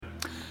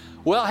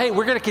Well, hey,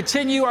 we're going to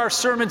continue our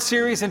sermon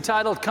series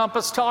entitled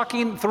Compass,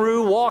 walking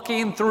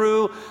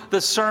through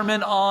the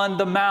Sermon on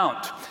the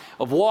Mount,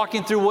 of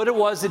walking through what it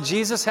was that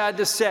Jesus had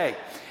to say.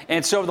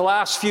 And so over the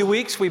last few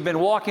weeks, we've been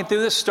walking through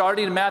this,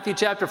 starting in Matthew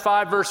chapter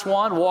 5, verse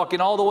 1,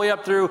 walking all the way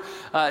up through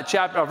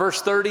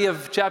verse 30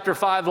 of chapter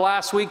 5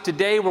 last week.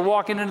 Today, we're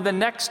walking into the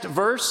next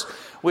verse,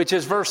 which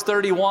is verse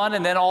 31,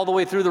 and then all the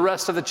way through the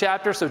rest of the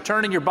chapter. So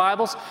turn in your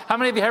Bibles. How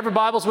many of you have your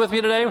Bibles with me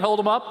today? Hold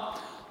them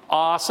up.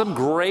 Awesome,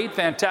 great,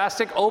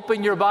 fantastic.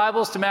 Open your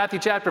Bibles to Matthew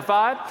chapter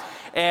 5,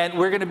 and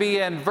we're going to be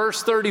in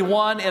verse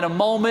 31 in a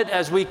moment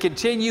as we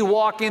continue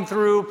walking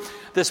through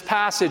this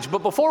passage.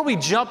 But before we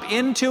jump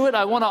into it,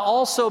 I want to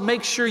also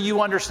make sure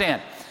you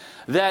understand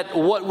that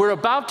what we're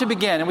about to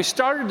begin, and we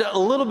started a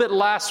little bit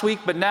last week,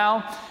 but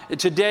now,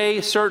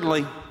 today,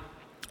 certainly,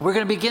 we're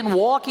going to begin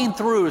walking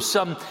through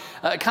some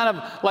kind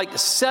of like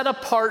set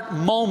apart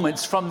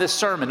moments from this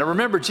sermon. Now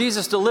remember,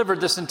 Jesus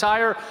delivered this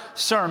entire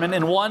sermon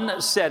in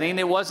one setting.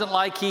 It wasn't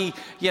like he,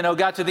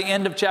 got to the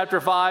end of chapter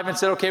 5 and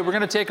said, okay, we're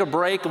going to take a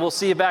break and we'll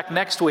see you back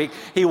next week.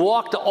 He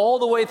walked all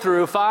the way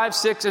through 5,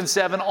 6, and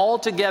 7 all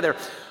together.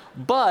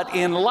 But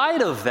in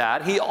light of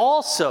that, he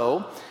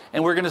also,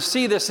 and we're going to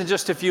see this in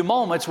just a few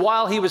moments,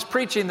 while he was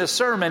preaching this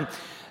sermon,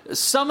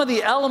 some of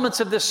the elements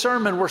of this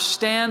sermon were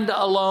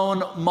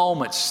stand-alone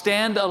moments,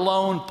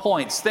 stand-alone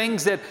points,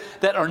 things that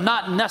are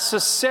not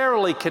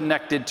necessarily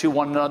connected to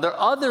one another,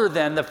 other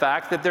than the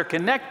fact that they're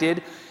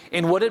connected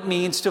in what it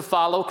means to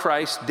follow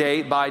Christ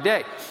day by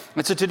day.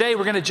 And so today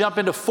we're going to jump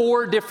into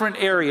 4 different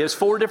areas,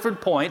 4 different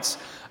points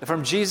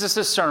from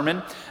Jesus'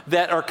 sermon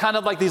that are kind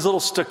of like these little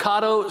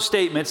staccato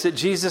statements that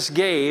Jesus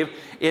gave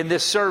in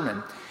this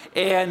sermon.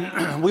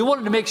 And we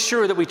wanted to make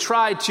sure that we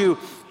tried to,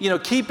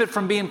 keep it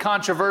from being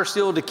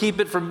controversial, to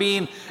keep it from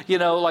being,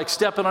 like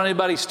stepping on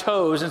anybody's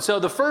toes. And so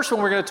the first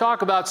one we're going to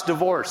talk about is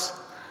divorce.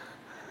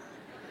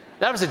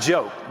 That was a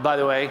joke, by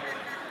the way,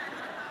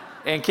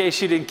 in case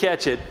you didn't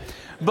catch it.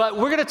 But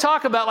we're going to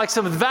talk about like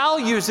some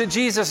values that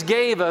Jesus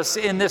gave us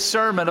in this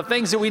sermon, of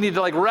things that we need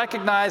to like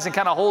recognize and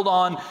kind of hold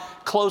on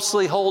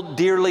closely, hold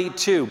dearly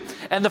to.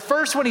 And the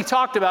first one he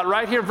talked about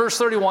right here in verse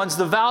 31 is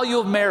the value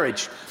of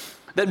marriage.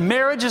 That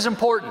marriage is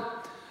important,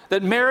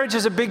 that marriage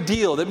is a big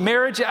deal, that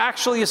marriage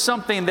actually is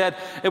something that,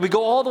 if we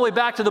go all the way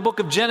back to the book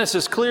of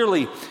Genesis,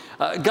 clearly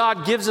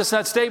God gives us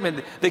that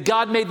statement that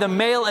God made them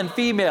male and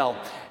female,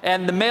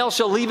 and the male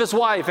shall leave his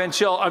wife and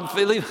shall,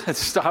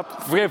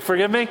 stop,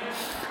 forgive me.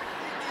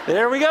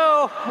 There we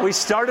go. We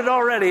started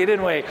already,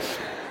 didn't we?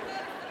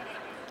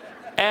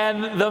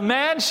 And the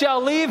man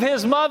shall leave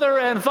his mother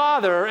and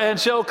father and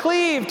shall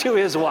cleave to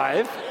his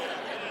wife,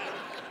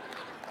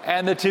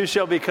 and the two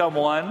shall become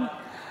one.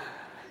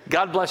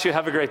 God bless you.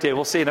 Have a great day.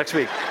 We'll see you next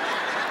week.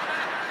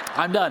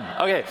 I'm done.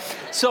 Okay,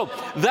 so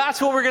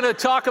that's what we're going to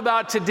talk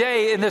about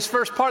today in this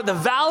first part, the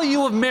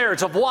value of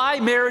marriage, of why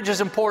marriage is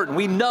important.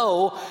 We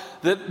know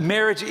that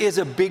marriage is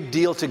a big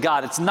deal to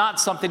God. It's not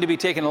something to be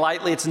taken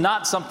lightly. It's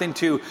not something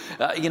to,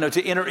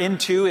 to enter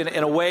into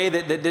in a way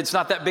that it's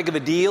not that big of a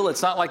deal.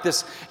 It's not like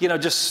this,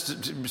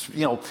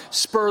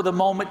 spur of the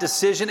moment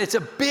decision. It's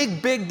a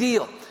big, big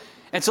deal.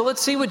 And so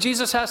let's see what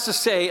Jesus has to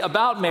say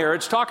about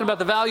marriage, talking about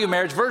the value of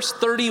marriage, verse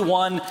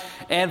 31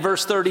 and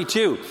verse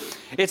 32.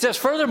 It says,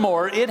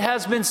 furthermore, it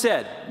has been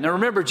said. Now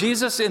remember,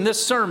 Jesus in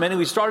this sermon, and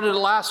we started it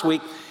last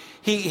week,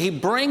 he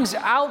brings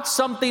out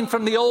something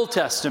from the Old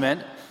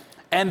Testament,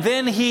 and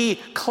then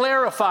he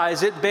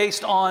clarifies it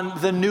based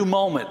on the new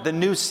moment, the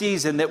new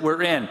season that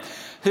we're in.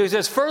 So he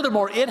says,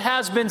 furthermore, it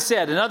has been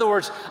said. In other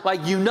words,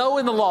 like in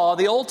the law,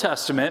 the Old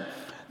Testament,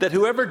 that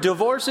whoever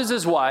divorces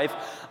his wife,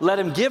 let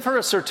him give her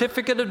a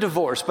certificate of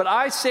divorce. But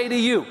I say to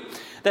you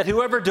that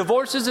whoever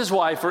divorces his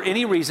wife for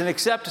any reason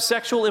except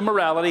sexual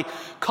immorality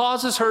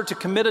causes her to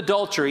commit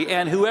adultery,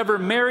 and whoever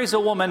marries a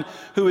woman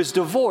who is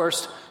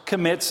divorced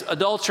commits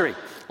adultery.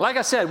 Like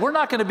I said, we're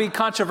not going to be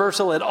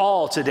controversial at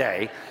all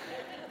today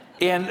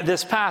in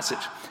this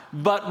passage.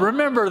 But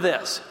remember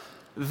this.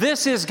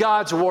 This is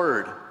God's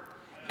word.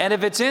 And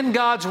if it's in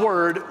God's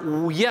word,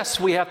 yes,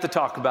 we have to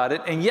talk about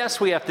it. And yes,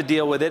 we have to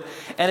deal with it.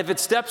 And if it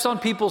steps on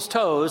people's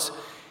toes,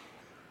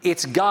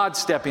 it's God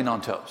stepping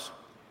on toes.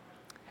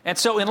 And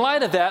so in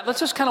light of that, let's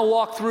just kind of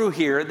walk through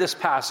here this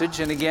passage.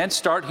 And again,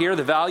 start here,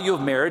 the value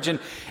of marriage.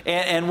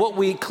 And what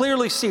we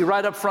clearly see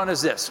right up front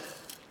is this.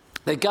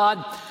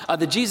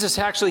 That Jesus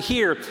actually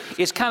here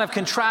is kind of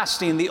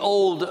contrasting the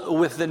old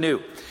with the new.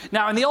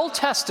 Now, in the Old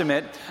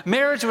Testament,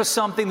 marriage was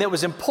something that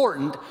was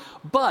important,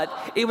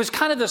 but it was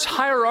kind of this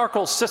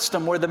hierarchical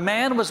system where the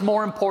man was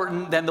more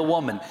important than the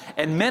woman.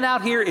 And men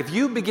out here, if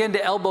you begin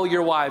to elbow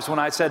your wives when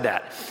I said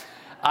that,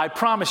 I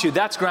promise you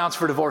that's grounds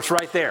for divorce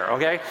right there,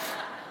 okay?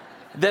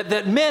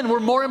 That men were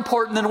more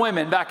important than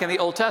women back in the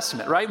Old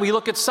Testament, right? We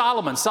look at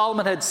Solomon.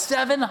 Solomon had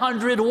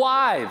 700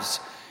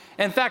 wives.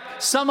 In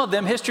fact, some of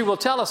them, history will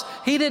tell us,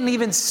 he didn't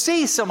even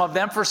see some of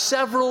them for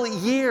several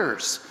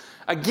years.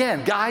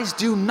 Again, guys,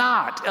 do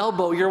not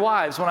elbow your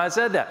wives when I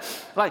said that.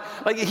 Like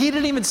he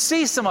didn't even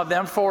see some of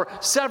them for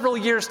several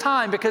years'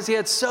 time because he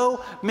had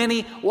so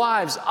many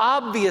wives.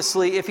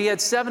 Obviously, if he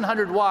had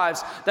 700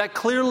 wives, that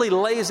clearly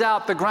lays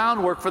out the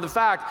groundwork for the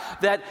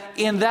fact that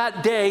in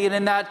that day and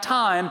in that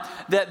time,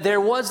 that there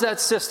was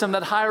that system,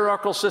 that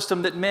hierarchical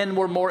system, that men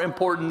were more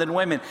important than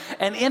women.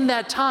 And in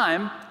that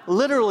time,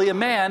 literally a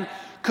man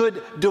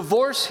could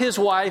divorce his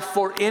wife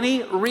for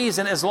any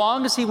reason as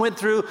long as he went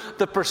through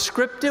the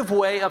prescriptive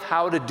way of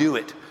how to do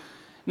it.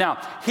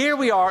 Now, here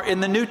we are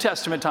in the New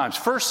Testament times,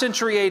 1st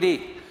century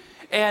AD.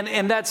 And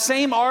in that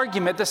same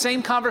argument, the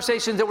same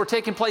conversations that were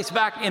taking place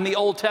back in the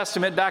Old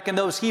Testament, back in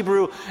those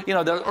Hebrew,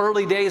 the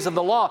early days of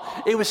the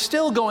law, it was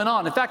still going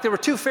on. In fact, there were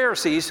two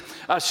Pharisees,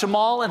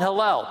 Shammai and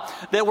Hillel,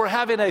 that were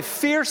having a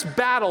fierce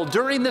battle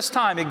during this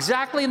time,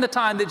 exactly in the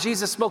time that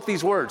Jesus spoke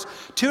these words.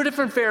 Two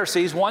different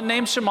Pharisees, one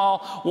named Shammai,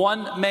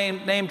 one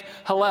named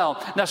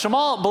Hillel. Now,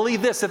 Shammai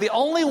believed this, that the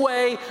only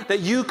way that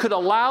you could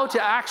allow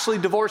to actually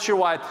divorce your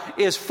wife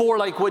is for,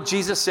 like what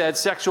Jesus said,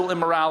 sexual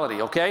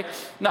immorality, okay?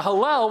 Now,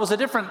 Hillel was a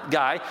different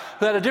guy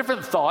who had a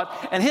different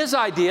thought, and his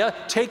idea,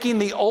 taking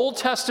the Old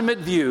Testament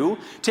view,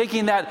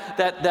 taking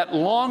that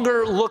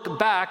longer look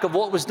back of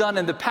what was done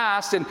in the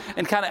past and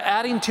kind of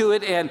adding to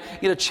it and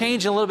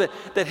changing a little bit,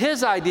 that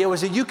his idea was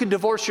that you could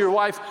divorce your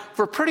wife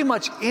for pretty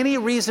much any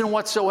reason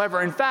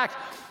whatsoever. In fact,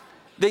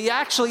 they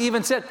actually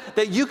even said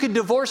that you could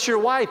divorce your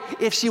wife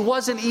if she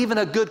wasn't even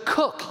a good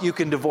cook. You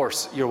can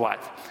divorce your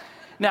wife.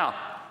 Now,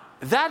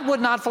 that would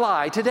not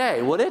fly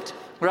today, would it?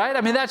 Right?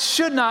 I mean, that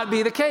should not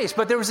be the case.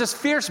 But there was this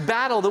fierce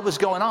battle that was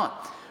going on,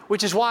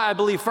 which is why I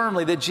believe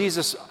firmly that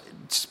Jesus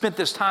spent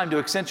this time to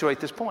accentuate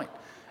this point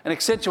and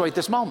accentuate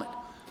this moment.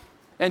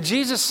 And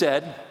Jesus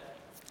said,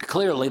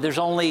 clearly, there's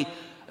only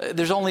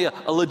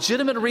a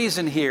legitimate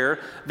reason here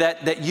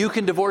that you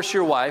can divorce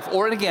your wife,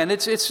 or again,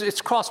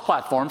 it's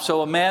cross-platform,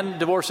 so a man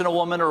divorcing a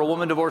woman or a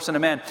woman divorcing a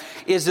man,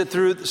 is that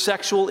through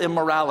sexual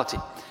immorality.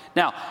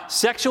 Now,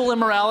 sexual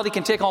immorality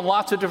can take on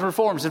lots of different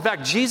forms. In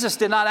fact, Jesus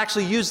did not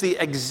actually use the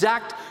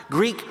exact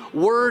Greek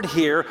word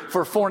here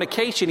for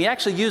fornication. He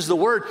actually used the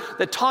word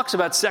that talks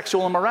about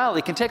sexual immorality.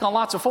 It can take on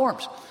lots of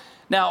forms.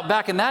 Now,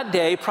 back in that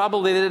day,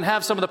 probably they didn't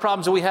have some of the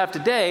problems that we have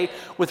today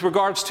with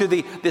regards to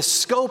the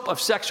scope of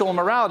sexual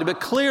immorality.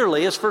 But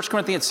clearly, as 1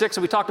 Corinthians 6,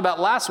 that we talked about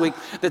last week,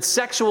 that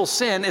sexual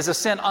sin is a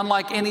sin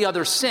unlike any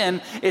other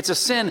sin. It's a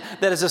sin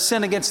that is a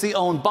sin against the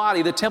own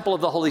body, the temple of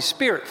the Holy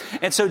Spirit.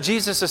 And so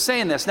Jesus is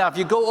saying this. Now, if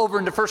you go over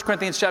into 1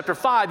 Corinthians chapter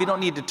 5, you don't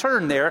need to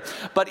turn there.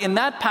 But in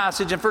that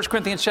passage in 1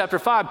 Corinthians chapter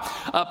 5,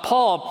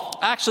 Paul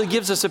actually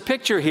gives us a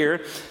picture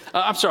here.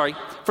 1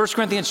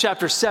 Corinthians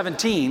chapter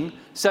 17,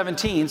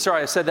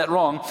 sorry, I said that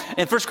wrong.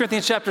 In 1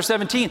 Corinthians chapter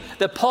 17,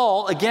 that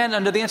Paul, again,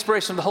 under the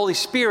inspiration of the Holy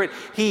Spirit,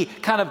 he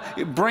kind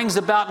of brings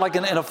about like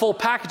in a full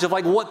package of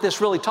like what this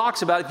really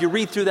talks about if you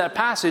read through that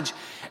passage.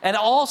 And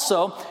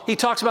also, he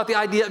talks about the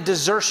idea of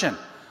desertion.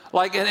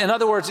 Like, in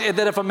other words, that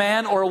if a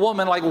man or a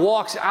woman like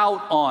walks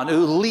out on,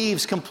 who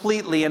leaves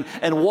completely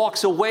and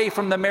walks away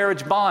from the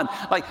marriage bond,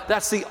 like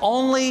that's the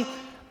only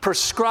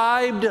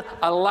prescribed,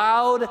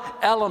 allowed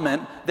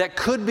element that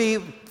could be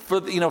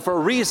for a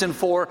reason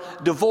for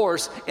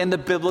divorce in the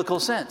biblical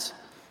sense.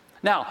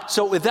 Now,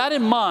 so with that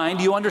in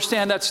mind, you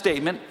understand that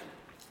statement,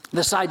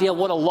 this idea of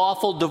what a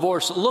lawful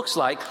divorce looks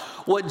like.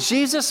 What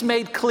Jesus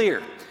made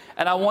clear,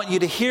 and I want you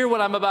to hear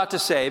what I'm about to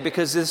say,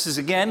 because this is,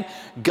 again,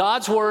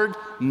 God's word,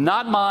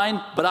 not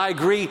mine, but I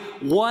agree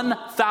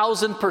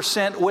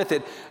 1,000% with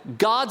it.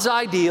 God's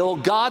ideal,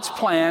 God's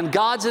plan,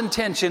 God's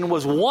intention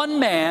was one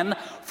man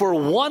for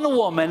one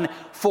woman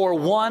for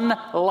one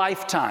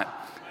lifetime.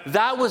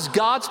 That was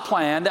God's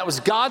plan. That was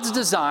God's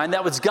design.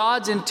 That was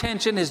God's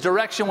intention, His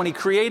direction when He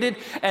created.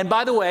 And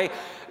by the way,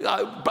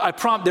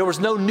 there was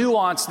no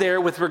nuance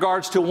there with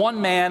regards to one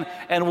man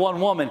and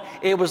one woman.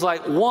 It was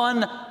like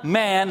one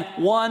man,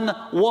 one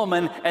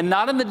woman, and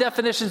not in the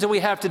definitions that we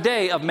have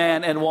today of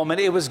man and woman.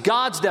 It was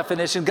God's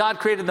definition. God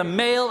created the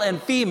male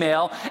and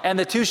female, and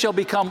the two shall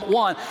become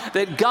one.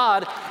 That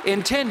God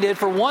intended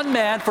for one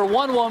man, for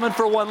one woman,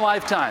 for one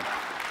lifetime.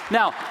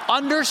 Now,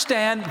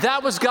 understand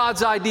that was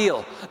God's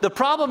ideal. The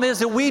problem is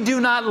that we do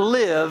not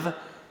live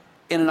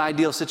in an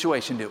ideal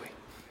situation, do we?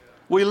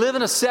 We live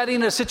in a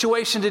setting, a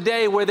situation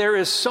today where there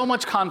is so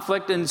much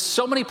conflict and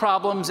so many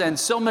problems and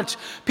so many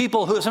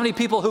people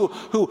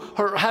who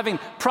are having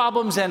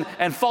problems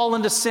and fall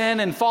into sin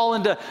and fall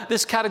into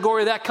this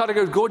category, that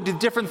category, go to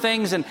different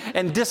things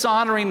and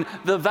dishonoring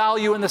the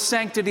value and the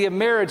sanctity of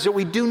marriage, that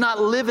we do not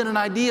live in an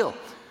ideal.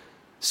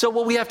 So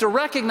what we have to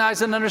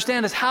recognize and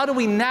understand is, how do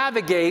we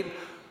navigate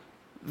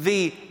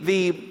the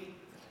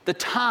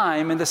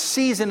time and the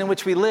season in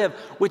which we live,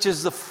 which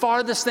is the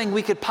farthest thing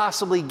we could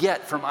possibly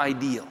get from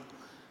ideal.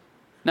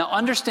 Now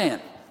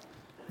understand,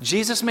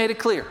 Jesus made it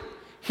clear.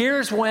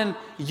 Here's when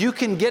you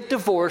can get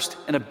divorced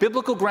in a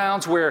biblical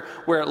grounds where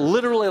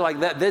literally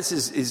like that, this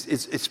is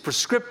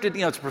prescripted,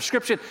 it's a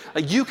prescription.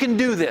 Like, you can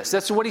do this.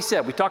 That's what he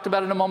said. We talked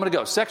about it a moment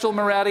ago. Sexual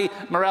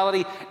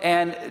morality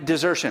and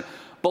desertion.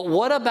 But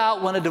what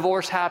about when a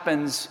divorce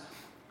happens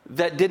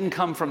that didn't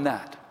come from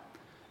that?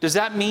 Does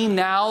that mean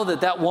now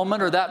that that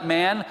woman or that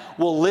man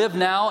will live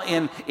now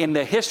in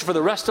the history for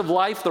the rest of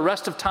life, the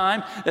rest of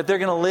time, that they're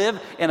going to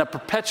live in a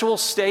perpetual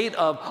state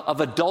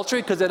of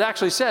adultery? Because it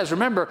actually says,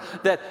 remember,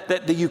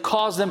 that you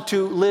cause them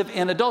to live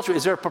in adultery.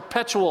 Is there a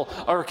perpetual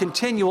or a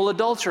continual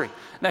adultery?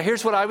 Now,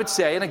 here's what I would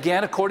say, and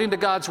again, according to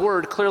God's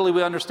word, clearly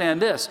we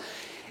understand this.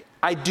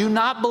 I do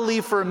not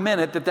believe for a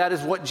minute that that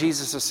is what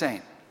Jesus is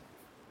saying.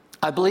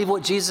 I believe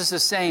what Jesus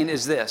is saying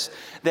is this,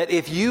 that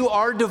if you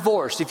are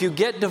divorced, if you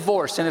get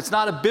divorced, and it's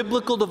not a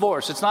biblical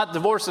divorce, it's not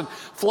divorce that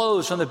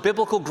flows from the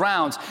biblical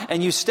grounds,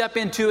 and you step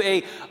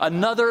into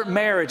another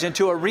marriage,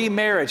 into a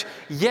remarriage,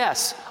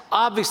 yes,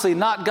 obviously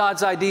not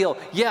God's ideal.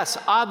 Yes,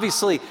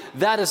 obviously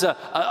that is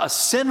a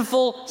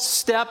sinful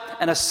step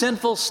and a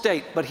sinful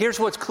state. But here's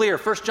what's clear.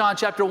 1 John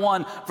chapter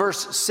 1,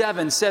 verse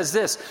 7 says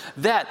this,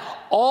 that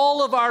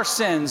all of our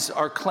sins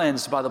are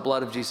cleansed by the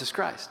blood of Jesus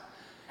Christ.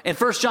 In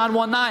 1 John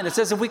 1:9, it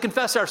says, if we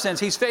confess our sins,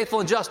 he's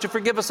faithful and just to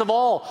forgive us of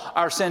all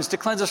our sins, to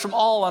cleanse us from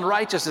all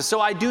unrighteousness. So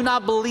I do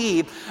not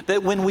believe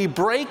that when we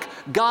break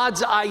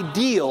God's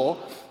ideal,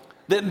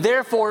 that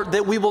therefore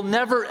that we will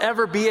never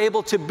ever be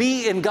able to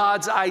be in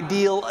God's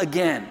ideal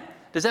again.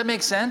 Does that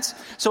make sense?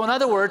 So in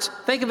other words,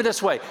 think of it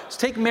this way. Let's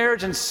take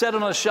marriage and set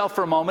it on a shelf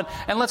for a moment,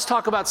 and let's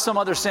talk about some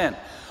other sin.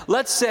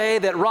 Let's say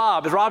that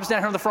Rob's down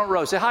here in the front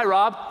row. Say, hi,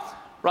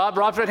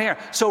 Rob's right here.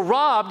 So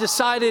Rob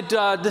decided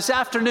this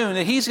afternoon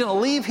that he's going to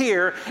leave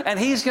here and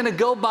he's going to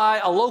go by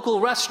a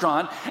local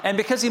restaurant. And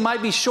because he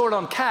might be short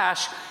on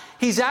cash,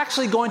 he's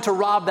actually going to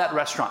rob that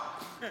restaurant.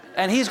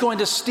 And he's going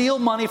to steal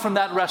money from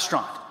that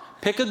restaurant.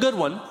 Pick a good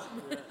one,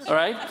 all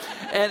right?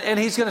 And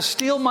he's going to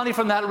steal money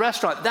from that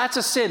restaurant. That's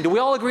a sin. Do we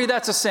all agree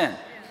that's a sin?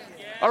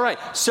 All right,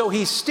 so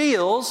he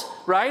steals,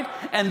 right?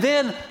 And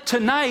then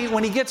tonight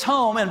when he gets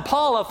home and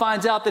Paula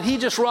finds out that he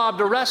just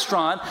robbed a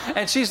restaurant,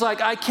 and she's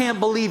like, I can't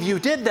believe you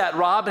did that,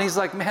 Rob. And he's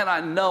like, man,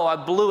 I know, I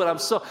blew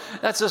it.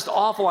 That's just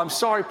awful. I'm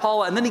sorry,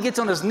 Paula. And then he gets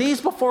on his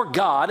knees before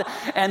God,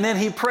 and then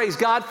he prays,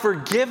 God,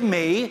 forgive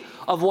me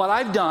of what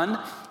I've done.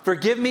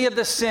 Forgive me of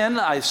the sin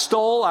I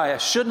stole. I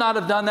should not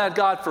have done that.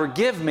 God,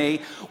 forgive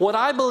me. What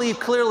I believe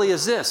clearly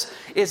is this,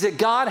 is that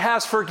God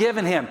has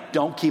forgiven him.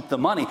 Don't keep the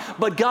money.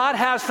 But God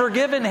has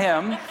forgiven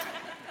him,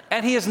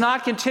 and he is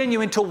not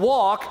continuing to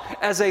walk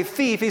as a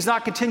thief. He's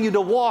not continuing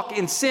to walk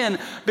in sin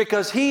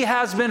because he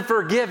has been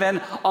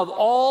forgiven of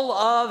all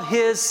of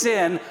his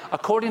sin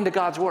according to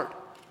God's word.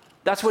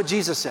 That's what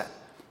Jesus said.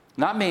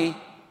 Not me,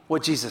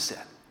 what Jesus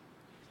said.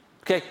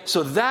 Okay,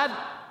 so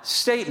that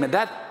statement,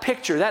 that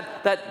picture,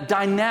 that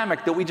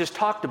dynamic that we just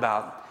talked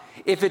about,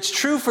 if it's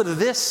true for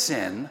this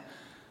sin,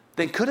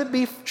 then could it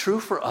be true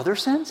for other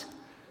sins?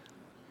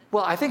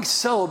 Well, I think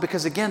so,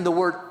 because again, the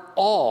word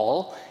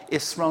all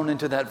is thrown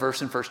into that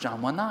verse in 1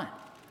 John 1:9.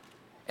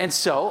 And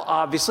so,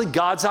 obviously,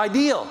 God's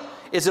ideal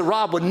is that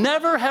Rob would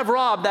never have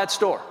robbed that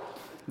store.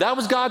 That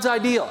was God's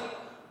ideal,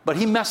 but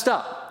he messed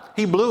up.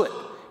 He blew it.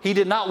 He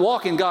did not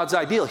walk in God's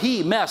ideal.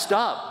 He messed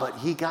up, but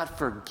he got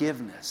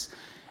forgiveness,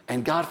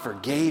 and God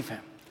forgave him.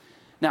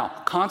 Now,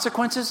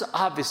 consequences,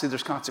 obviously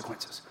there's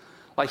consequences.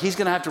 Like he's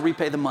going to have to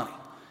repay the money.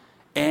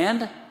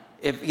 And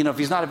if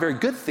he's not a very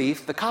good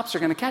thief, the cops are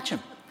going to catch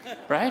him,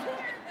 right?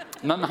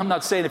 I'm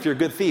not saying if you're a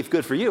good thief,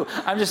 good for you.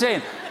 I'm just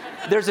saying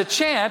there's a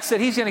chance that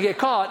he's going to get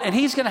caught and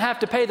he's going to have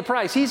to pay the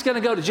price. He's going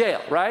to go to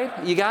jail,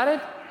 right? You got it?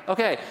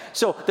 Okay,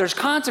 so there's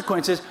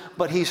consequences,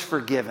 but he's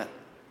forgiven.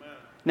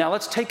 Now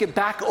let's take it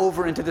back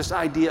over into this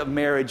idea of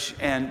marriage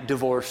and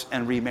divorce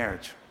and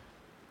remarriage.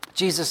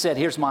 Jesus said,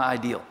 here's my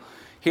ideal.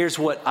 Here's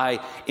what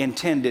I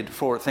intended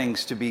for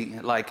things to be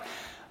like,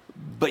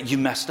 but you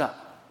messed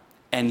up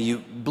and you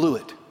blew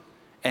it.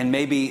 And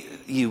maybe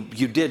you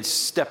did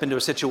step into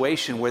a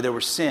situation where there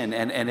was sin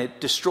and it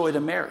destroyed a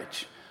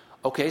marriage.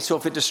 Okay, so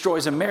if it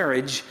destroys a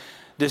marriage,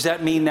 does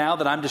that mean now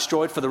that I'm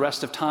destroyed for the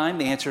rest of time?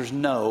 The answer is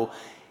no,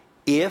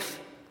 if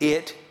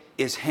it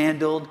is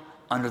handled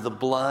under the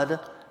blood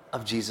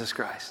of Jesus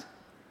Christ.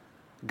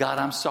 God,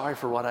 I'm sorry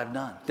for what I've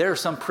done. There are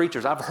some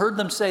preachers, I've heard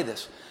them say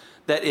this,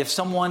 that if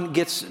someone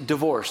gets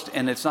divorced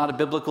and it's not a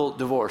biblical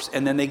divorce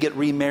and then they get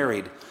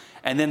remarried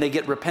and then they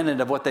get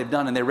repentant of what they've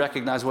done and they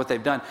recognize what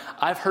they've done.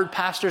 I've heard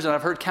pastors and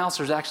I've heard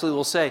counselors actually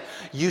will say,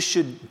 you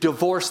should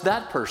divorce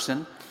that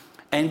person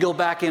and go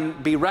back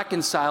and be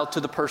reconciled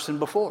to the person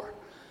before.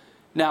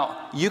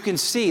 Now, you can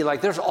see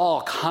like there's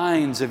all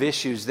kinds of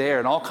issues there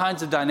and all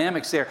kinds of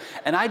dynamics there.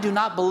 And I do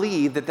not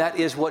believe that that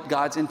is what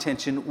God's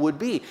intention would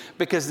be,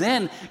 because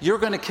then you're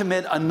going to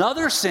commit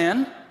another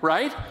sin,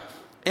 right?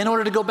 In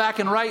order to go back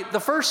and right the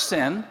first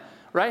sin,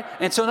 right?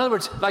 And so in other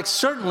words, like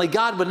certainly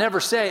God would never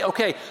say,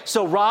 okay,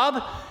 so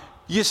Rob,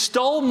 you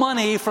stole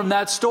money from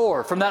that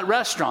store, from that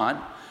restaurant,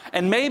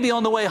 and maybe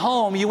on the way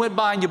home you went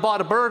by and you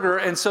bought a burger,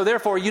 and so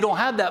therefore you don't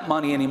have that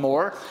money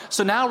anymore.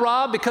 So now,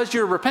 Rob, because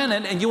you're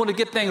repentant and you want to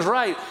get things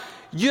right,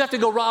 you have to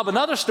go rob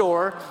another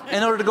store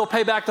in order to go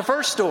pay back the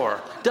first store.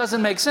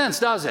 Doesn't make sense,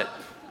 does it?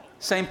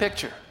 Same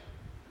picture.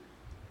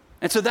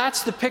 And so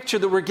that's the picture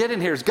that we're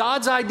getting here. Is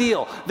God's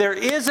ideal. There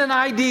is an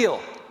ideal.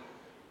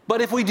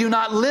 But if we do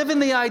not live in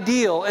the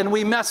ideal and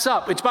we mess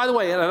up, which by the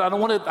way, I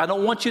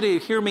don't want you to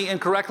hear me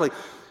incorrectly.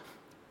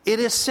 It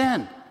is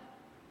sin,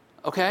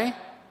 okay?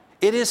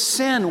 It is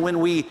sin when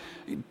we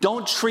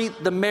don't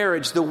treat the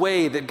marriage the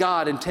way that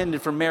God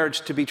intended for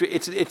marriage to be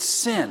treated. It's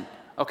sin,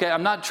 okay?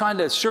 I'm not trying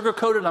to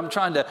sugarcoat it. I'm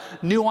trying to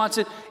nuance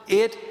it.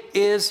 It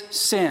is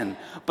sin.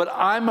 But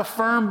I'm a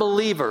firm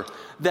believer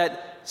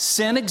that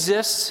sin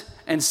exists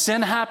and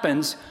sin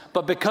happens,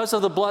 but because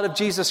of the blood of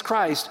Jesus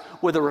Christ,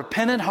 with a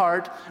repentant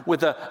heart,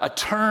 with a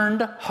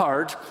turned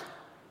heart,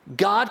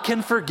 God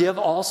can forgive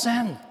all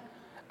sin.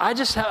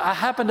 I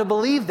happen to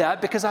believe that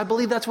because I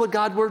believe that's what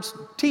God's word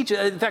teaches.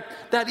 In fact,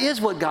 that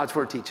is what God's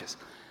word teaches,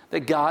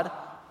 that God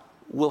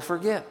will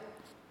forgive.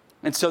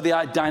 And so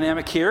the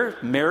dynamic here,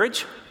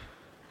 marriage,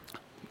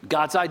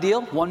 God's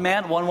ideal, one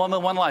man, one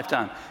woman, one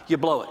lifetime. You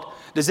blow it.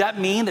 Does that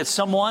mean that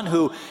someone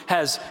who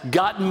has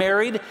gotten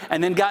married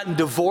and then gotten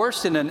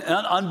divorced in an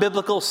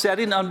unbiblical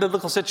setting,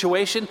 unbiblical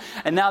situation,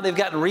 and now they've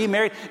gotten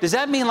remarried, does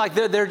that mean like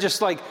they're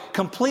just like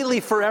completely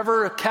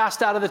forever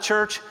cast out of the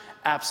church?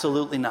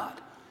 Absolutely not.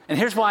 And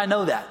here's why I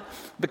know that.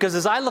 Because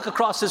as I look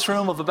across this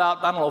room of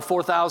about,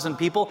 4,000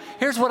 people,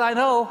 here's what I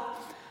know.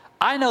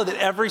 I know that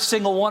every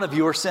single one of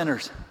you are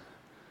sinners.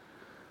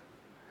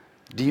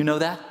 Do you know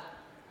that?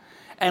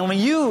 And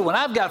when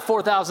I've got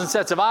 4,000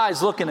 sets of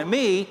eyes looking at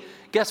me,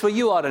 guess what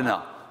you ought to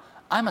know?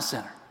 I'm a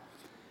sinner.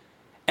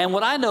 And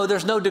what I know,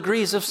 there's no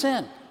degrees of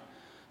sin.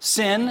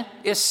 Sin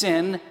is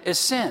sin is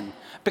sin.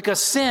 Because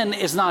sin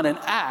is not an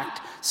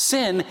act.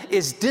 Sin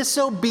is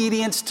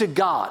disobedience to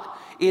God.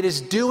 It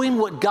is doing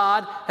what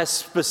God has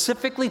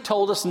specifically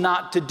told us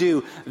not to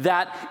do.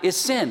 That is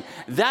sin.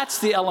 That's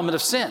the element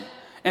of sin.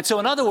 And so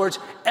in other words,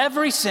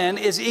 every sin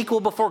is equal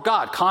before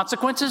God.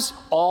 Consequences,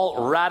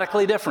 all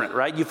radically different,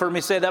 right? You've heard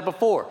me say that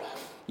before.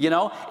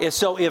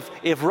 So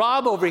if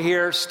Rob over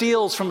here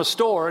steals from a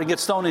store and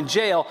gets thrown in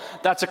jail,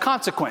 that's a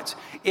consequence.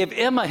 If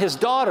Emma, his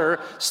daughter,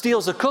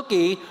 steals a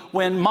cookie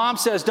when mom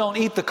says don't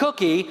eat the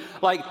cookie,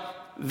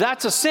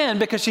 that's a sin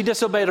because she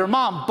disobeyed her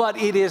mom,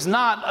 but it is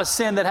not a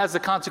sin that has the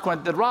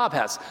consequence that Rob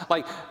has.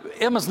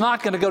 Emma's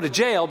not going to go to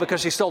jail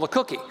because she stole a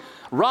cookie.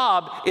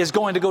 Rob is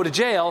going to go to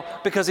jail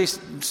because he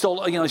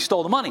stole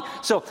the money.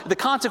 So the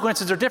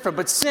consequences are different,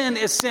 but sin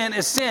is sin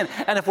is sin.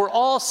 And if we're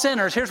all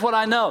sinners, here's what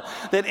I know,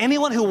 that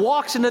anyone who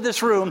walks into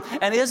this room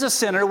and is a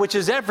sinner, which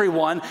is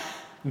everyone,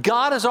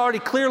 God has already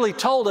clearly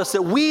told us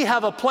that we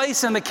have a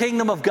place in the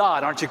kingdom of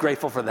God. Aren't you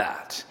grateful for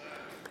that?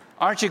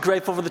 Aren't you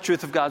grateful for the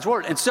truth of God's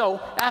word? And so,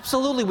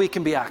 absolutely, we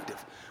can be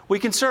active. We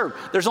can serve.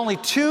 There's only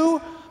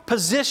two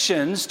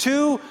positions,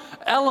 two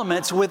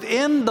elements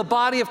within the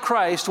body of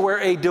Christ where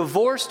a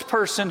divorced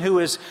person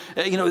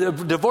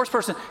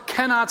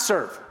cannot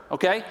serve,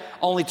 okay?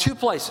 Only two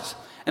places.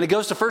 And it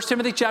goes to 1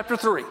 Timothy chapter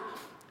 3.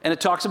 And it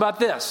talks about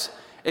this.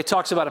 It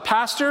talks about a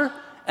pastor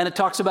and it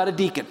talks about a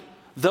deacon.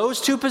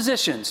 Those two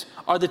positions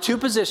are the two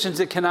positions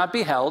that cannot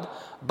be held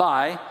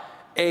by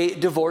a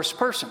divorced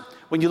person.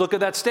 When you look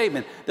at that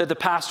statement, that the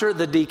pastor,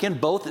 the deacon,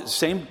 both the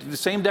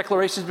same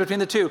declarations between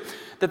the two,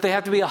 that they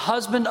have to be a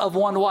husband of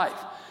one wife.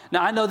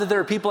 Now, I know that there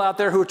are people out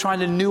there who are trying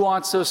to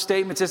nuance those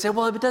statements and say,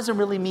 well, it doesn't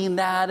really mean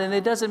that, and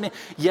it doesn't mean...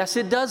 Yes,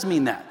 it does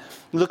mean that.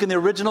 Look in the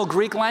original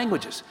Greek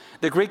languages.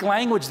 The Greek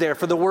language there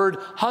for the word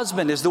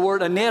husband is the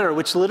word aner,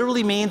 which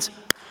literally means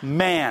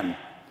man.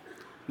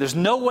 There's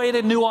no way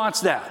to nuance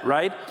that,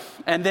 right?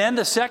 And then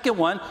the second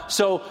one,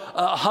 so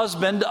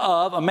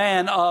a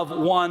man of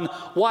one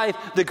wife.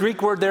 The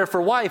Greek word there for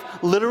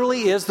wife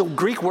literally is the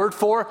Greek word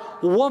for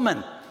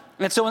woman.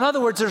 And so in other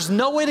words, there's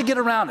no way to get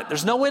around it.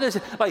 There's no way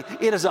to,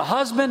 it is a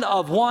husband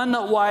of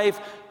one wife,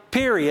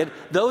 period.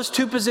 Those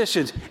two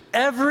positions.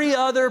 Every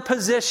other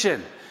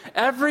position,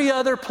 every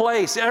other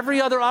place,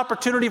 every other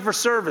opportunity for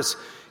service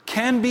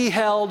can be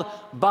held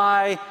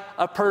by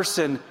a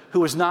person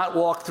who has not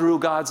walked through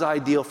God's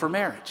ideal for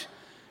marriage.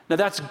 Now,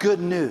 that's good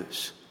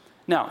news.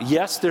 Now,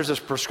 yes, there's a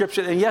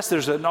prescription, and yes,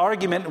 there's an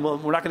argument, well,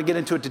 we're not going to get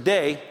into it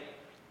today,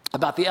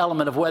 about the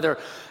element of whether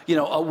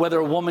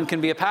a woman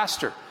can be a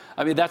pastor.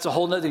 I mean, that's a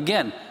whole nother,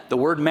 again, the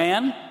word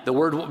man, the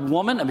word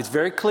woman, it's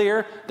very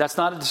clear. That's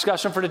not a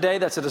discussion for today.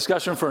 That's a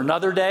discussion for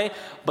another day.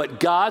 But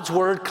God's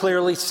word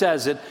clearly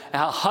says it,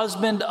 a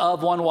husband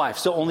of one wife.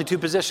 So only two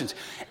positions.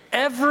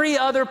 Every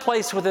other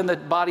place within the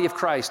body of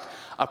Christ,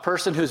 a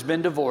person who's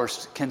been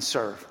divorced can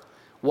serve.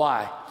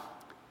 Why?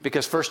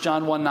 Because 1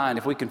 John 1:9,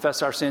 if we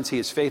confess our sins, he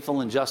is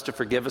faithful and just to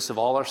forgive us of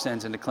all our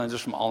sins and to cleanse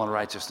us from all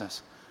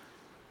unrighteousness.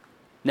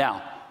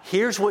 Now,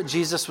 here's what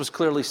Jesus was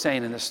clearly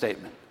saying in this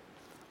statement.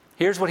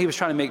 Here's what he was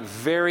trying to make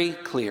very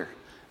clear.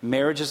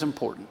 Marriage is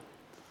important.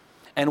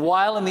 And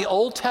while in the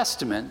Old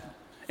Testament,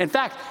 in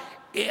fact,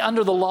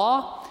 under the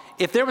law,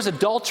 if there was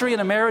adultery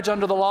in a marriage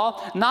under the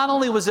law, not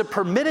only was it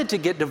permitted to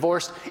get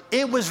divorced,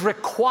 it was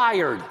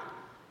required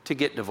to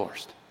get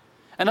divorced.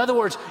 In other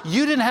words,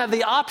 you didn't have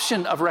the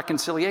option of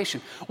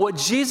reconciliation. What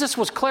Jesus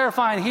was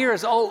clarifying here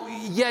is,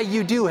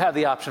 you do have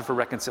the option for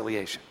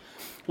reconciliation.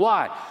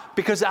 Why?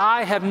 Because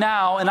I have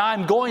now, and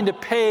I'm going to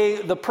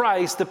pay the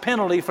price, the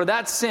penalty for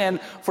that sin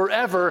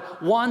forever,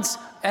 once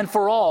and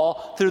for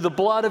all, through the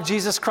blood of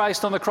Jesus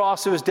Christ on the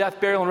cross, through his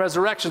death, burial, and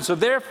resurrection. So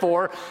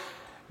therefore,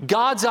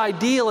 God's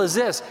ideal is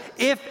this: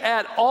 if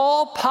at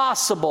all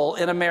possible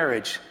in a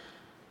marriage,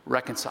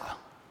 reconcile.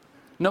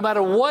 No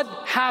matter what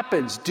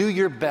happens, do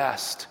your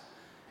best.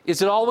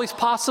 Is it always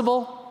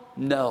possible?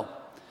 No.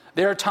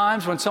 There are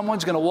times when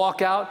someone's going to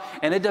walk out,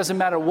 and it doesn't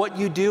matter what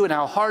you do and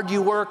how hard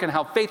you work and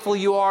how faithful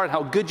you are and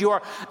how good you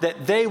are,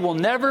 that they will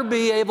never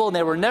be able, and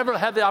they will never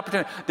have the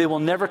opportunity, they will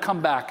never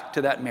come back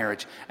to that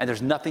marriage. And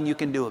there's nothing you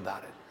can do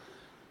about it.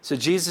 So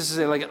Jesus is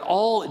saying, like,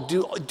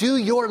 do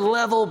your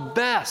level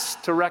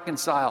best to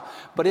reconcile.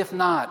 But if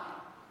not,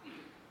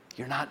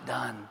 you're not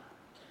done.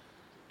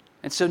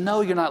 And so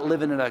no, you're not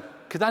living in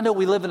because I know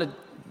we live in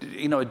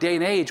a day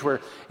and age where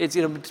it's,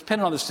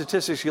 depending on the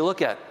statistics you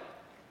look at,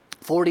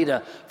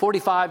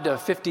 45 to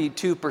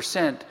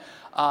 52%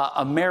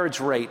 a marriage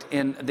rate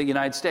in the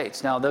United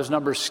States. Now, those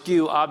numbers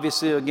skew,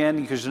 obviously,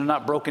 again, because they're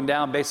not broken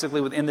down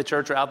basically within the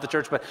church or out the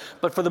church.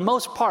 But for the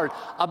most part,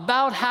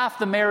 about half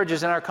the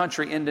marriages in our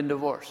country end in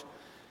divorce.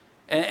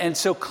 And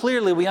so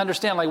clearly we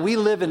understand, like, we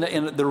live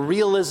in the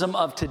realism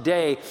of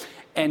today.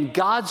 And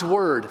God's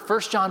word,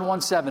 1 John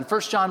 1:7,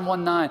 1 John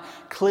 1:9,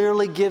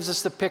 clearly gives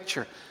us the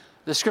picture.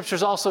 The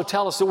scriptures also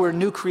tell us that we're a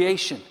new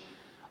creation.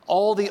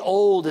 All the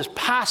old is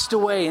passed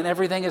away and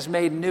everything is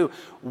made new.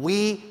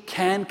 We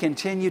can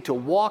continue to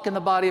walk in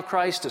the body of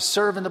Christ, to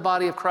serve in the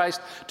body of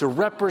Christ, to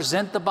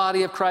represent the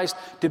body of Christ,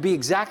 to be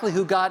exactly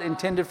who God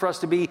intended for us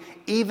to be,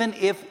 even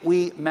if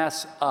we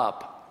mess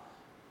up.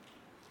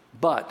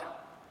 But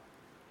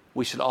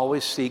we should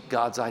always seek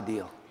God's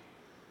ideal.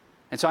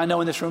 And so I know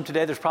in this room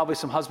today, there's probably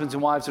some husbands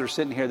and wives that are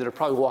sitting here that are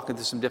probably walking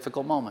through some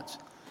difficult moments.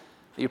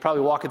 You're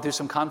probably walking through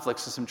some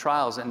conflicts and some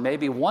trials, and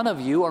maybe one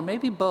of you, or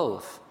maybe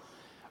both,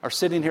 are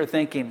sitting here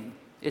thinking,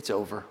 it's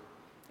over.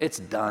 It's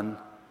done.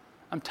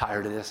 I'm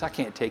tired of this. I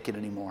can't take it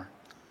anymore.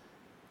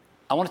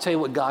 I want to tell you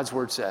what God's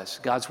word says.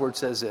 God's word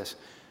says this: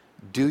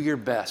 do your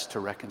best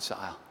to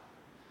reconcile.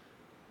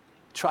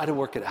 Try to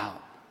work it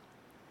out.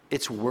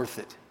 It's worth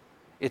it.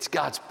 It's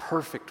God's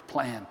perfect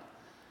plan.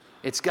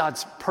 It's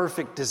God's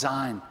perfect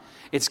design.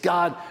 It's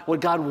what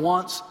God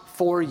wants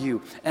for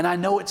you. And I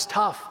know it's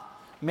tough.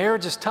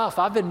 Marriage is tough.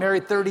 I've been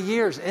married 30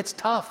 years. It's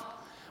tough.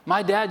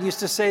 My dad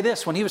used to say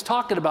this when he was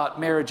talking about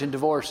marriage and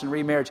divorce and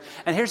remarriage.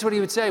 And here's what he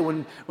would say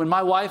when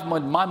my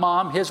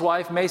mom, his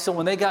wife, Mason,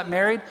 when they got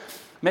married,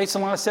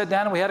 Mason and I sat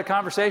down and we had a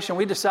conversation.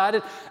 We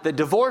decided that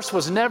divorce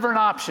was never an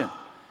option.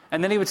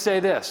 And then he would say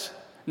this: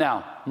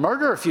 now,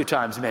 murder a few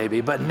times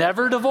maybe, but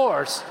never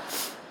divorce.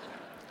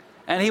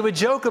 And he would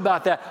joke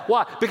about that.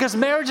 Why? Because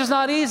marriage is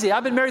not easy.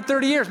 I've been married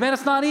 30 years. Man,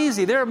 it's not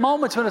easy. There are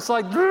moments when it's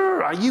like,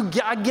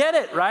 I get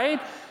it, right?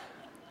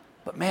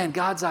 But man,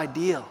 God's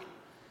ideal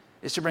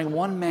is to bring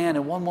one man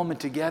and one woman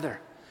together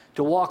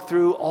to walk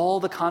through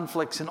all the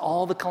conflicts and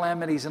all the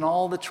calamities and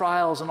all the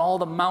trials and all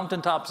the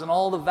mountaintops and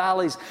all the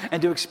valleys,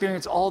 and to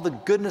experience all the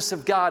goodness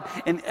of God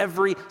in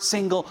every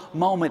single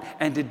moment,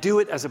 and to do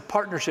it as a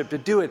partnership, to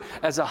do it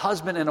as a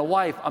husband and a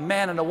wife, a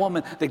man and a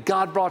woman that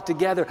God brought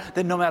together,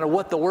 that no matter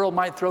what the world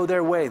might throw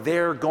their way,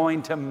 they're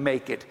going to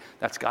make it.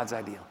 That's God's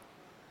ideal.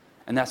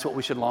 And that's what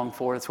we should long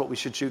for. It's what we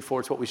should shoot for.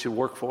 It's what we should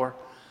work for.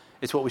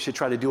 It's what we should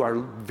try to do our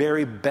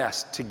very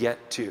best to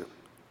get to.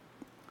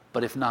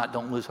 But if not,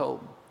 don't lose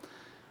hope.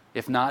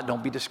 If not,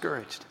 don't be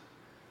discouraged,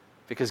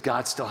 because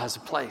God still has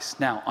a place.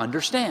 Now,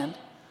 understand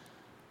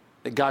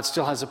that God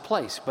still has a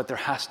place, but there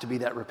has to be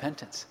that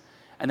repentance.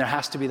 And there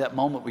has to be that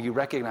moment where you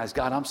recognize,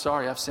 God, I'm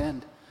sorry, I've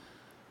sinned.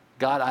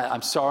 God,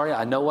 I'm sorry,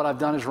 I know what I've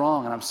done is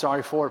wrong, and I'm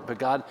sorry for it. But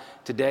God,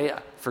 today,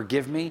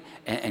 forgive me.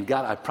 And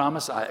God, I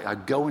promise I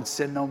go and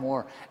sin no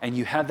more. And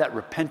you have that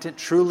repentant,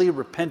 truly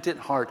repentant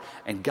heart,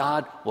 and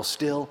God will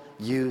still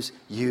use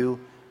you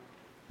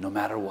no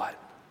matter what.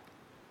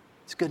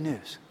 It's good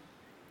news.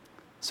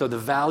 So the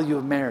value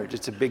of marriage,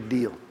 it's a big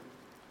deal.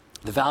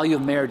 The value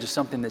of marriage is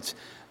something that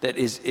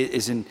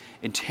is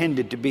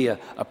intended to be a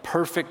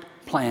perfect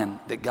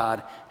plan that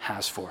God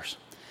has for us.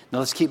 Now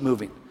let's keep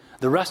moving.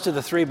 The rest of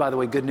the three, by the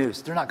way, good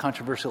news. They're not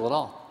controversial at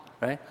all,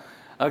 right?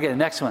 Okay, the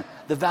next one.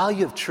 The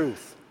value of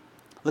truth.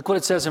 Look what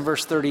it says in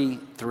verse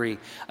 33.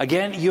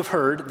 Again, you've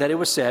heard that it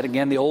was said,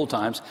 again, the old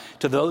times,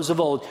 to those of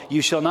old,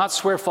 you shall not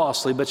swear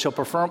falsely, but shall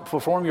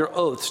perform your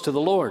oaths to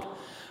the Lord.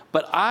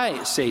 But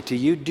I say to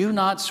you, do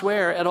not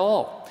swear at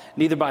all,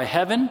 neither by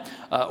heaven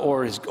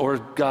or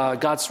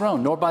God's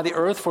throne, nor by the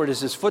earth, for it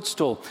is his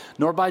footstool,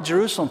 nor by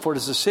Jerusalem, for it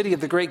is the city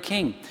of the great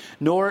king.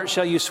 Nor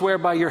shall you swear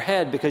by your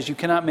head, because you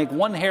cannot make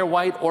one hair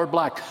white or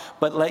black.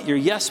 But let your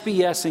yes be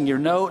yes and your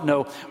no,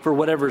 no, for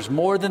whatever is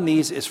more than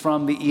these is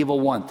from the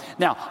evil one.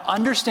 Now,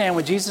 understand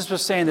when Jesus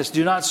was saying this,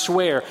 do not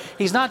swear,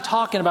 he's not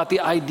talking about the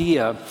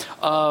idea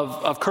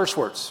of curse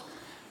words.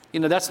 You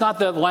know, that's not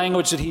the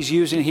language that he's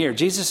using here.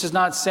 Jesus is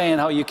not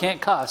saying, oh, you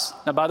can't cuss.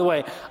 Now, by the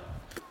way,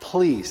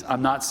 please,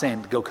 I'm not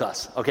saying go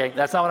cuss, okay?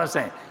 That's not what I'm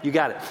saying. You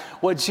got it.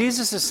 What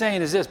Jesus is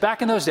saying is this.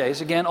 Back in those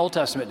days, again, Old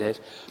Testament days,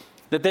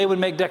 that they would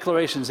make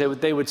declarations.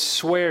 They would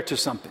swear to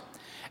something.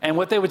 And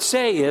what they would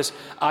say is,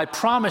 I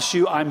promise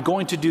you I'm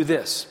going to do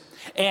this.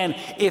 And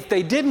if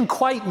they didn't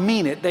quite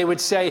mean it, they would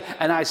say,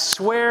 and I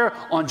swear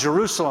on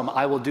Jerusalem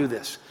I will do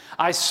this.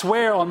 I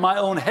swear on my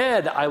own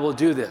head I will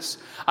do this.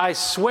 I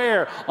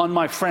swear on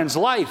my friend's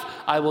life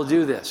I will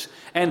do this.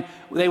 And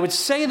they would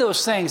say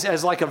those things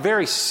as like a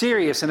very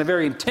serious and a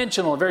very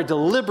intentional, a very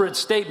deliberate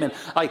statement.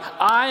 Like,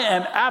 I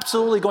am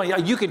absolutely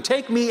going, you can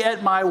take me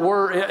at my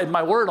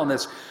word on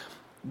this.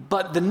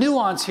 But the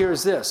nuance here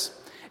is this,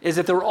 is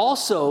that there were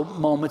also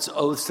moments,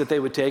 oaths that they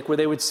would take where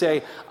they would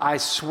say, I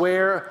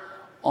swear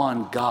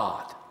on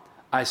God.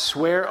 I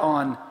swear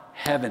on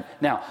heaven.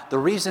 Now, the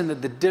reason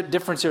that the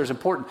difference here is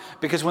important,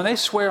 because when they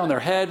swear on their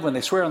head, when they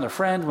swear on their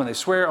friend, when they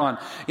swear on,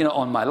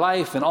 on my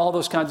life and all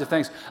those kinds of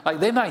things, like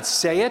they might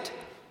say it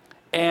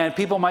and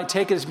people might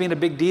take it as being a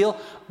big deal,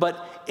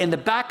 but in the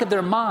back of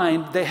their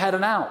mind, they had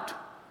an out.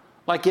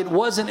 Like it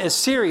wasn't as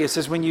serious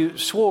as when you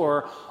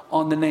swore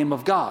on the name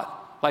of God.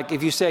 Like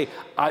if you say,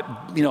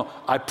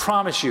 I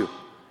promise you,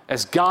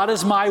 as God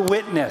is my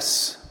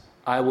witness,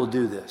 I will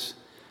do this.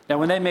 Now,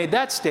 when they made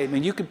that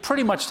statement, you could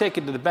pretty much take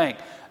it to the bank.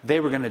 They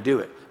were going to do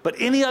it. But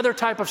any other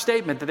type of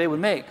statement that they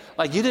would make,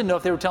 like you didn't know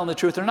if they were telling the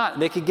truth or not,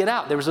 and they could get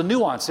out. There was a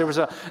nuance. There was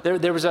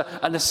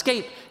an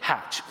escape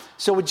hatch.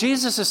 So what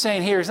Jesus is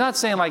saying here, he's not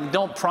saying like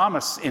don't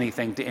promise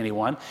anything to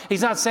anyone.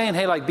 He's not saying,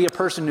 hey, like be a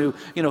person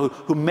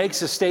who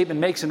makes a statement,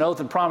 makes an oath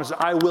and promises,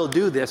 I will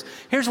do this.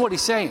 Here's what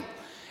he's saying.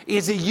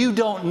 Is that you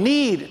don't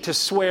need to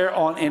swear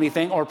on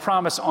anything or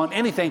promise on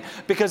anything,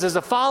 because as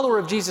a follower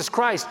of Jesus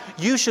Christ,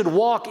 you should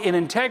walk in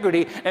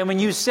integrity. And when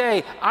you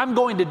say, I'm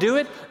going to do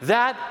it,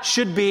 that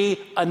should be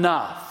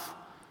enough.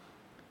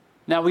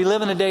 Now, we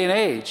live in a day and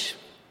age,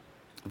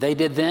 they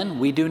did then,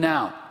 we do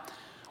now,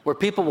 where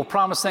people will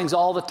promise things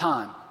all the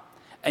time,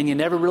 and you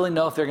never really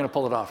know if they're going to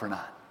pull it off or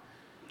not.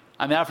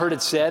 I mean, I've heard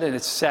it said, and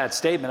it's a sad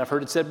statement, I've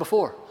heard it said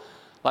before.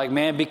 Like,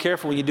 man, be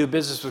careful when you do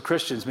business with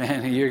Christians,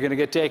 man. You're going to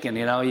get taken.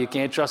 You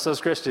can't trust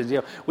those Christians.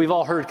 We've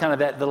all heard kind of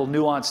that little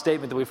nuanced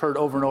statement that we've heard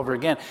over and over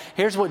again.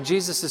 Here's what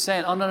Jesus is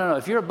saying. Oh, no.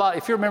 If you're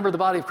a member of the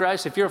body of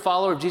Christ, if you're a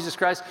follower of Jesus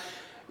Christ,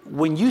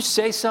 when you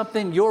say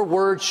something, your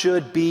word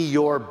should be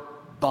your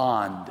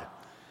bond.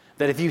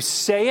 That if you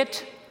say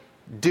it,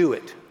 do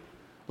it.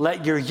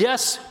 Let your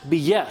yes be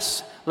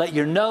yes. Let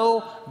your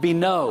no be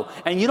no.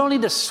 And you don't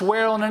need to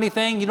swear on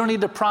anything. You don't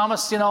need to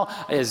promise,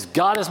 as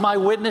God is my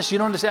witness. You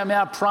don't need to say,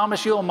 I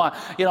promise you on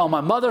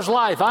my mother's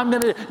life, I'm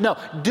going to. No,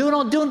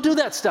 don't do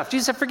that stuff.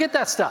 Jesus said, forget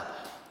that stuff.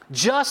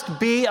 Just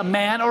be a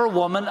man or a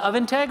woman of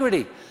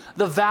integrity.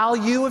 The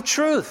value of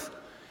truth.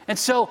 And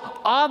so,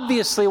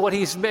 obviously, what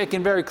he's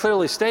making very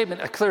clearly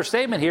a clear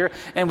statement here,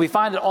 and we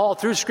find it all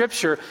through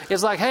Scripture,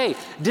 is like, hey,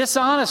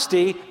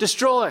 dishonesty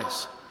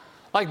destroys.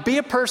 Like, be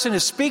a person who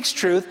speaks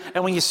truth,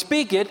 and when you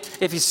speak it,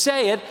 if you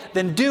say it,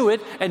 then do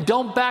it, and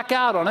don't back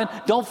out on it.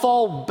 Don't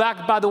fall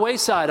back by the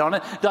wayside on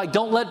it. Like,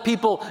 don't let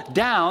people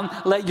down.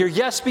 Let your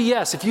yes be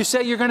yes. If you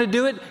say you're going to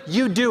do it,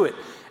 you do it.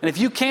 And if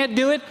you can't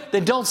do it,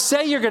 then don't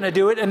say you're going to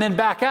do it and then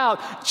back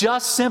out.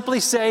 Just simply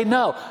say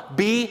no.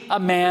 Be a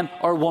man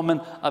or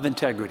woman of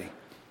integrity.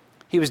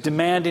 He was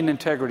demanding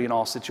integrity in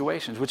all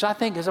situations, which I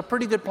think is a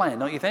pretty good plan,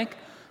 don't you think?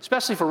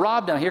 Especially for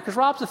Rob down here, because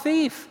Rob's a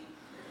thief.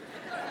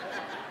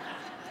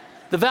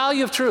 The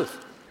value of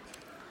truth.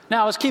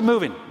 Now, let's keep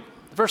moving.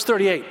 Verse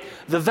 38.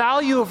 The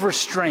value of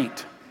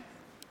restraint.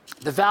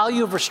 The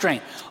value of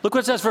restraint. Look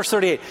what it says, verse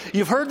 38.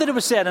 You've heard that it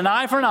was said, an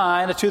eye for an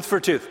eye and a tooth for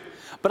a tooth.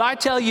 But I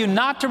tell you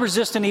not to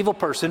resist an evil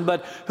person,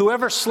 but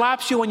whoever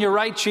slaps you on your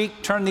right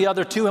cheek, turn the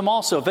other to him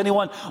also. If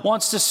anyone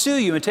wants to sue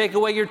you and take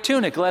away your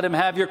tunic, let him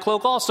have your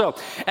cloak also.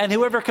 And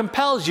whoever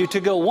compels you to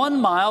go 1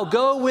 mile,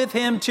 go with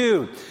him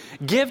 2.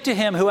 Give to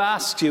him who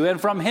asks you,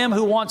 and from him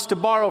who wants to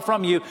borrow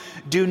from you,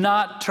 do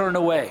not turn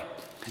away.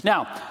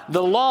 Now,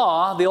 the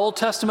law, the Old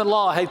Testament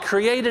law, had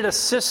created a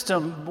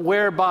system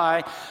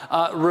whereby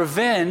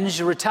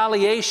revenge,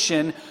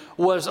 retaliation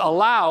was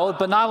allowed,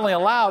 but not only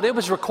allowed, it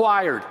was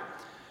required.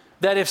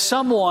 That if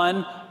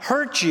someone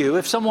hurt you,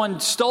 if someone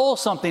stole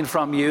something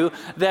from you,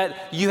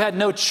 that you had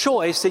no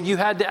choice, that you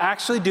had to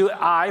actually do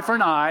eye for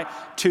an eye,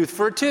 tooth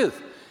for a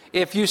tooth.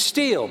 If you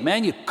steal,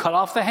 man, you cut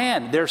off the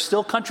hand. There are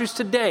still countries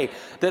today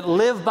that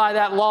live by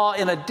that law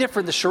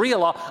the Sharia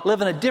law,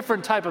 live in a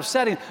different type of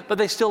setting, but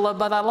they still live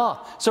by that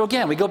law. So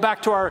again, we go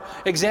back to our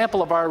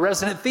example of our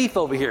resident thief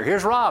over here.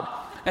 Here's Rob.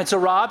 And so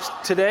Rob,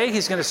 today,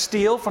 he's going to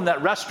steal from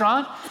that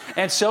restaurant.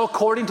 And so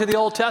according to the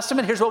Old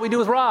Testament, here's what we do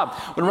with Rob.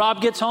 When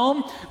Rob gets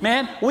home,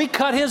 man, we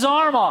cut his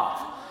arm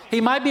off. He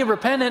might be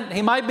repentant.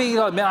 He might be,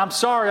 man, I'm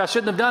sorry, I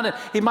shouldn't have done it.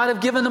 He might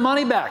have given the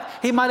money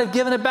back. He might have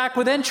given it back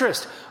with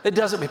interest. It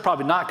doesn't,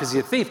 probably not because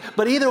he's a thief.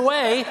 But either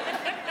way,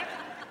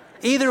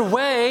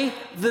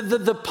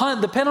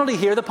 the penalty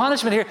here, the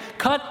punishment here,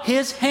 cut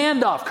his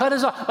hand off, cut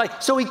his off,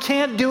 like, so he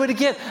can't do it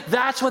again.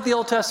 That's what the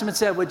Old Testament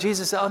said. What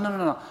Jesus said, oh,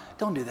 no,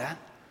 don't do that.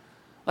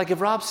 Like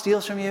if Rob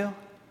steals from you,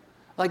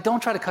 like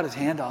don't try to cut his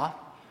hand off.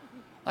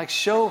 Like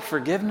show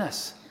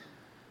forgiveness.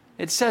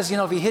 It says,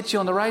 if he hits you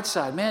on the right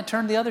side, man,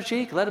 turn the other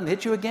cheek, let him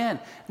hit you again.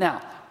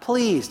 Now,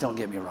 please don't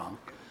get me wrong.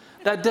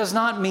 That does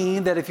not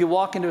mean that if you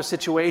walk into a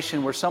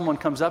situation where someone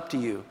comes up to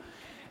you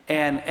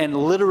and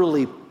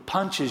literally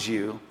punches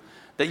you,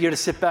 that you're to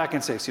sit back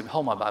and say, excuse me,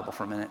 hold my Bible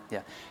for a minute.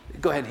 Yeah,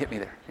 go ahead and hit me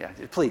there. Yeah,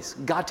 please.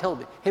 God told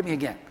me, hit me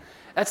again.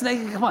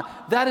 Come on.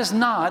 That is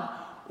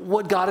not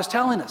what God is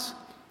telling us.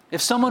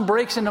 If someone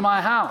breaks into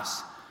my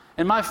house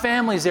and my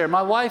family's there,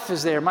 my wife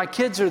is there, my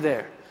kids are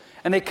there,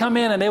 and they come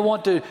in and they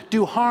want to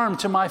do harm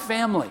to my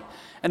family,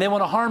 and they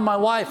want to harm my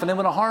wife, and they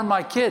want to harm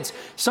my kids.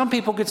 Some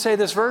people could say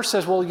this verse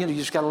says, well, you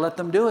just got to let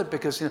them do it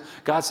because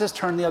God says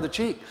turn the other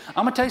cheek.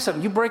 I'm going to tell you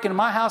something. You break into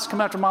my house,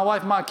 come after my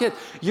wife and my kids,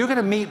 you're going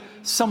to meet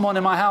someone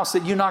in my house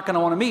that you're not going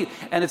to want to meet.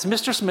 And it's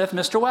Mr. Smith,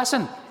 Mr.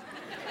 Wesson.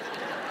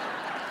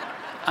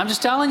 I'm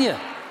just telling you.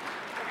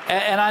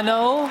 And I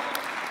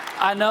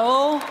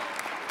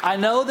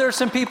know there's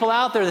some people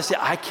out there that say,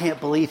 I can't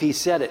believe he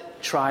said it.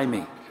 Try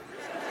me.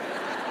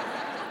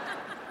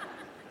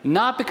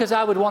 Not because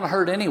I would want to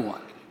hurt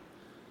anyone,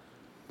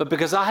 but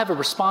because I have a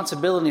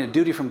responsibility and a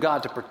duty from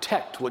God to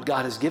protect what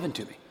God has given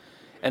to me.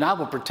 And I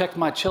will protect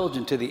my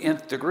children to the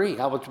nth degree.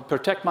 I will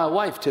protect my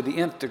wife to the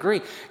nth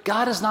degree.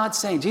 God is not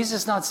saying,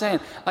 Jesus is not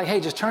saying, like, hey,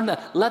 just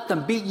let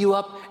them beat you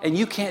up and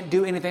you can't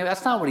do anything.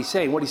 That's not what he's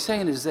saying. What he's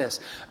saying is this: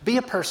 be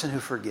a person who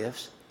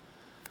forgives.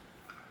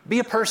 Be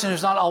a person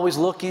who's not always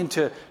looking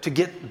to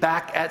get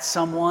back at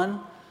someone.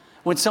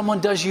 When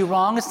someone does you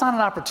wrong, it's not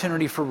an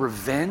opportunity for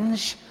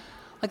revenge.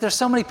 Like, there's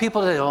so many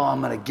people that say, oh, I'm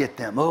going to get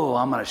them. Oh,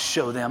 I'm going to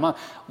show them.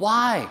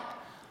 Why?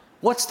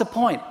 What's the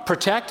point?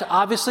 Protect,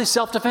 obviously.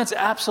 Self-defense,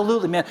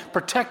 absolutely, man.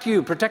 Protect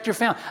you, protect your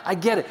family. I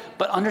get it.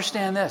 But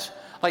understand this.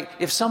 Like,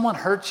 if someone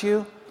hurts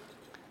you,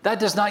 that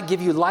does not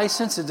give you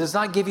license. It does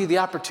not give you the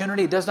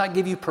opportunity. It does not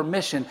give you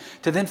permission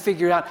to then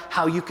figure out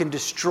how you can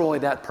destroy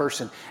that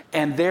person.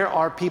 And there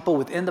are people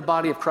within the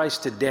body of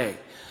Christ today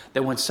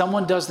that when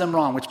someone does them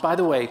wrong, which, by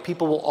the way,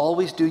 people will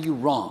always do you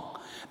wrong,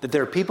 that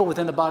there are people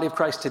within the body of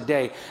Christ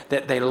today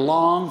that they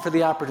long for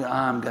the opportunity.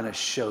 I'm going to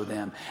show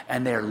them.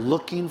 And they're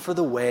looking for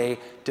the way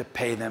to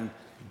pay them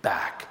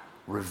back.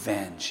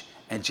 Revenge.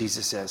 And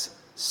Jesus says,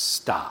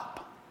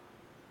 stop.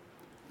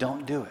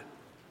 Don't do it.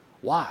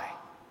 Why?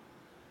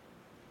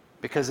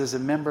 Because as a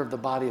member of the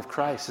body of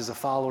Christ, as a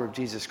follower of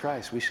Jesus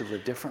Christ, we should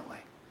live differently.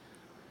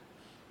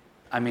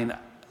 I mean,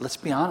 let's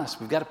be honest.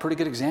 We've got a pretty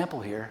good example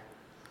here.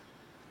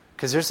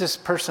 Because there's this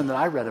person that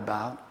I read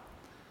about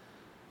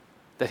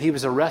that he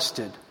was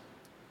arrested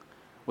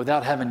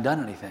without having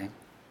done anything,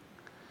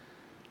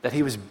 that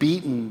he was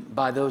beaten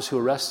by those who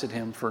arrested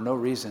him for no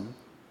reason.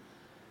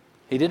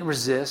 He didn't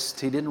resist,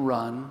 he didn't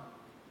run,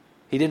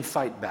 he didn't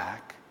fight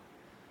back,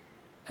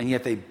 and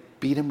yet they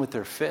beat him with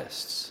their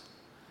fists,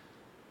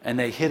 and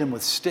they hit him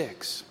with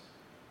sticks.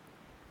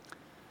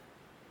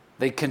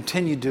 They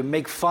continued to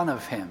make fun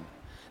of him.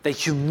 They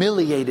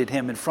humiliated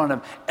him in front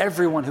of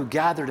everyone who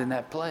gathered in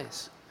that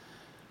place.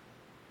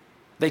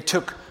 They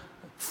took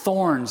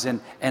thorns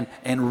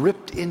and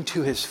ripped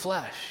into his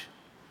flesh.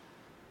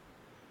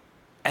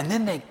 And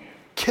then they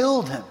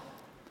killed him.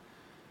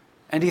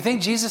 And do you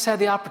think Jesus had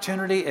the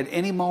opportunity at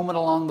any moment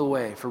along the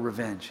way for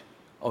revenge?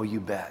 Oh,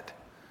 you bet.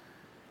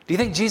 Do you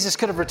think Jesus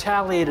could have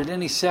retaliated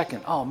any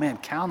second? Oh, man,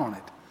 count on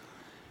it.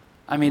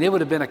 I mean, it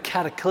would have been a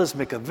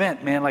cataclysmic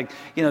event, man. Like,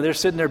 they're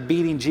sitting there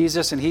beating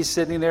Jesus, and he's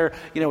sitting there,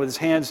 with his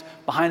hands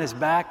behind his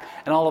back.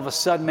 And all of a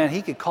sudden, man,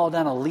 he could call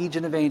down a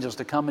legion of angels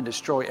to come and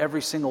destroy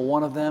every single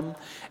one of them.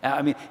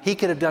 I mean, he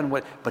could have done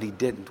but he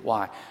didn't.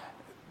 Why?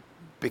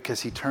 Because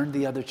he turned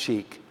the other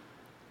cheek.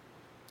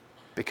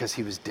 Because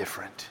he was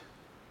different.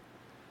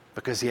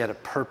 Because he had a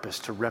purpose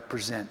to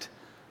represent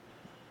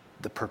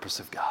the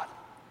purpose of God.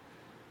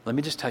 Let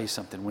me just tell you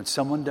something. When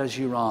someone does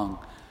you wrong,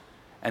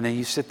 and then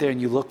you sit there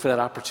and you look for that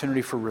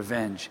opportunity for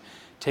revenge,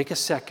 take a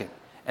second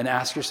and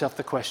ask yourself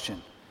the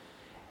question: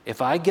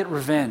 if I get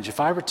revenge, if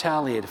I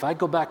retaliate, if I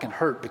go back and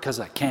hurt because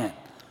I can,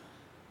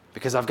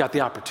 because I've got the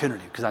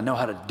opportunity, because I know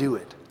how to do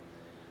it,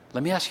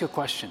 let me ask you a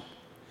question.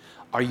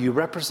 Are you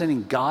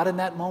representing God in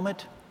that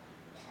moment,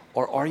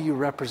 or are you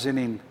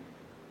representing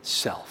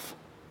self?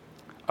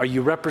 Are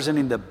you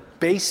representing the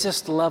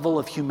basest level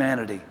of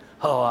humanity?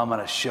 Oh, I'm going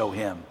to show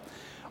him.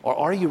 Or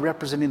are you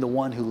representing the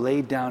one who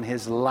laid down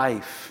his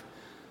life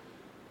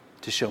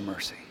to show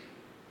mercy?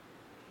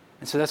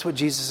 And so that's what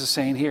Jesus is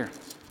saying here.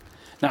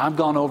 Now, I've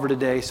gone over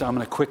today, so I'm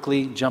going to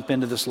quickly jump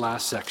into this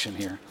last section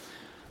here.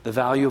 The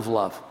value of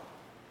love.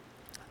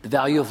 The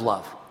value of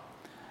love.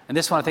 And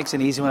this one I think is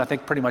an easy one. I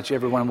think pretty much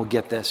everyone will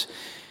get this.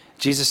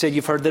 Jesus said,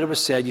 you've heard that it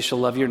was said, you shall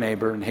love your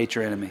neighbor and hate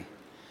your enemy.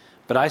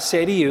 But I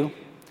say to you,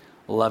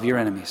 love your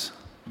enemies.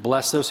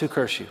 Bless those who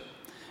curse you.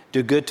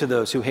 Do good to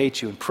those who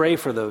hate you, and pray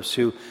for those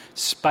who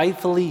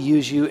spitefully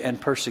use you and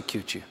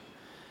persecute you,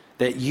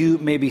 that you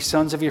may be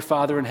sons of your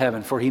Father in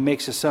heaven. For he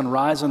makes the sun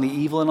rise on the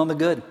evil and on the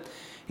good.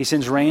 He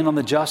sends rain on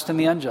the just and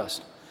the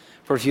unjust.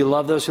 For if you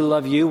love those who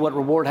love you, what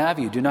reward have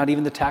you? Do not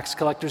even the tax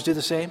collectors do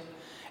the same?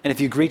 And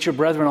if you greet your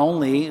brethren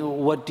only,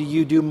 what do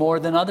you do more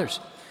than others?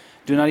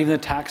 Do not even the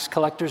tax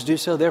collectors do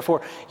so?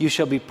 Therefore, you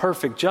shall be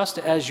perfect, just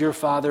as your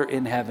Father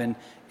in heaven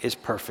is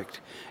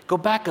perfect. Go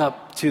back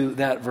up to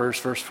that verse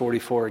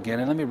 44 again,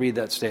 and let me read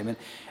that statement.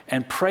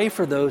 And pray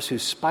for those who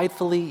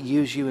spitefully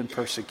use you and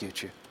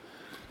persecute you.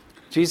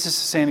 Jesus is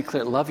saying it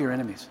clear, love your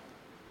enemies.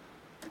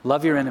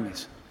 Love your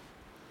enemies.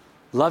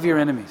 Love your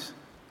enemies.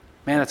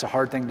 Man, that's a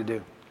hard thing to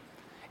do.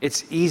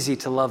 It's easy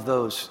to love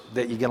those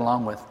that you get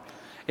along with.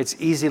 It's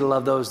easy to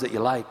love those that you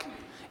like.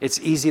 It's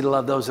easy to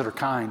love those that are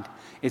kind.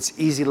 It's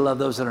easy to love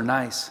those that are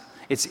nice.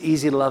 It's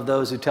easy to love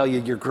those who tell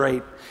you you're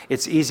great.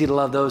 It's easy to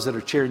love those that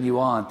are cheering you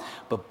on.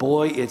 But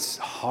boy, it's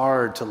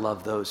hard to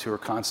love those who are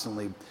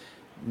constantly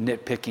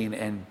nitpicking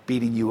and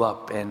beating you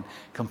up and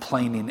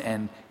complaining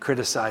and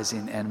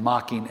criticizing and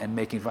mocking and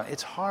making fun.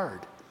 It's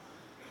hard.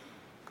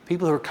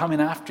 People who are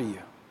coming after you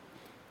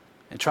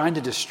and trying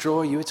to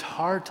destroy you, it's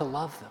hard to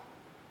love them.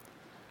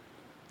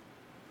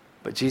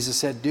 But Jesus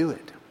said, do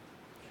it.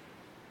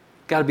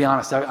 Got to be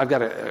honest, I've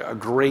got a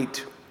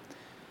great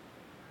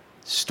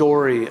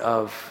story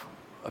of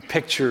a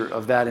picture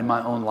of that in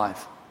my own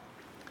life.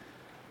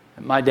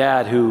 My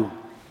dad, who,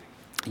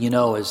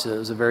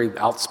 is a very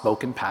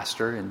outspoken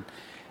pastor, and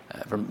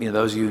from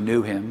those of you who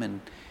knew him, and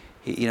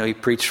he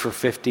preached for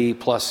 50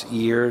 plus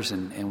years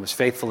and was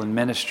faithful in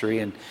ministry.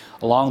 And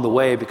along the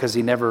way, because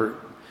he never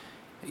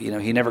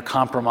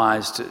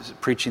compromised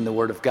preaching the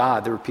word of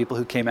God, there were people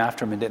who came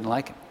after him and didn't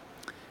like him.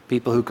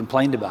 People who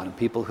complained about him,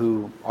 people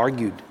who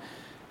argued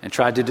and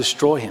tried to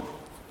destroy him.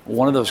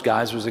 One of those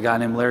guys was a guy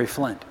named Larry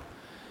Flint.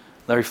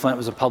 Larry Flint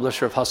was a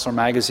publisher of Hustler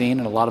magazine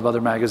and a lot of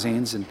other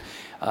magazines, and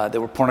that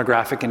were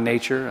pornographic in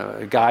nature.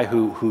 A guy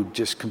who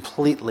just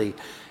completely,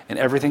 in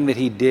everything that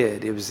he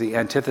did, it was the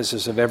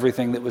antithesis of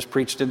everything that was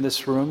preached in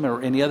this room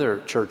or any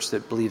other church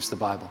that believes the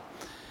Bible.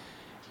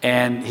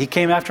 And he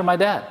came after my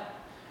dad,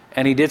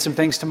 and he did some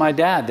things to my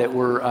dad that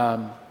were,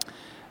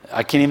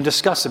 I can't even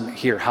discuss them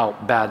here, how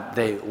bad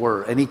they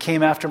were. And he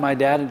came after my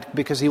dad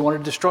because he wanted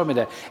to destroy my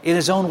dad. In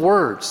his own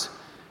words,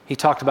 he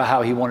talked about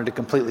how he wanted to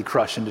completely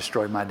crush and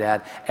destroy my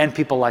dad and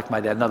people like my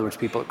dad. In other words,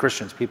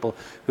 Christians, people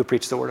who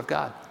preach the word of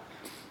God.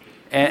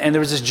 And there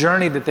was this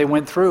journey that they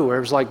went through where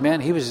it was like,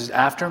 man, he was just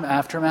after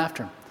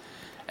him.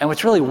 And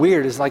what's really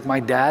weird is like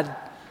my dad,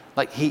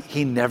 like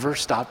he never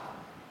stopped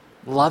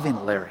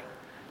loving Larry.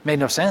 Made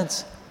no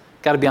sense.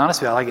 Got to be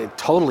honest with you, I get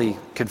totally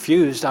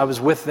confused. I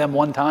was with them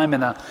one time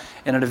in an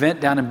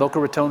event down in Boca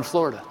Raton,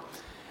 Florida.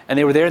 And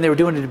they were there and they were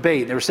doing a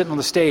debate. They were sitting on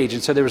the stage.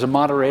 And so there was a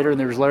moderator and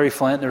there was Larry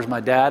Flint and there was my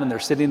dad. And they're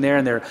sitting there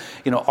and they're,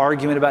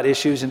 arguing about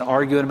issues and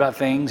arguing about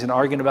things and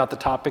arguing about the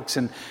topics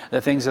and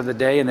the things of the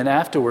day. And then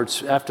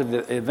afterwards, after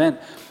the event,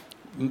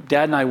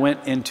 Dad and I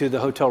went into the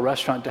hotel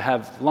restaurant to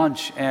have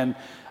lunch. And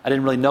I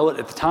didn't really know it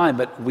at the time,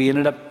 but we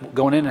ended up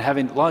going in and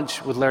having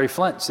lunch with Larry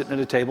Flint, sitting at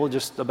a table,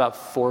 just about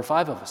 4 or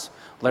 5 of us.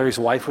 Larry's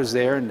wife was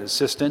there and the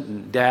assistant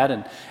and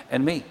Dad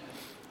and me.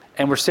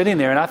 And we're sitting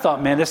there, and I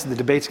thought, man, the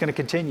debate's going to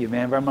continue,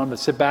 man. I'm going to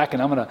sit back,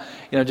 and I'm going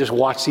to, just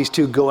watch these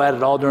two go at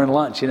it all during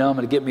lunch. I'm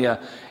going to get me a,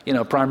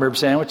 prime rib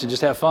sandwich and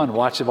just have fun,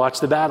 watch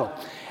the battle.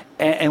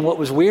 And what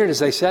was weird is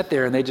they sat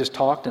there, and they just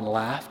talked and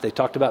laughed. They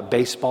talked about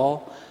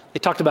baseball. They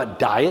talked about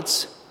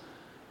diets.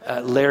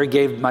 Larry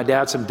gave my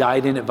dad some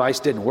diet-in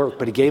advice. Didn't work,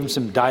 but he gave him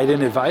some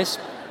diet-in advice.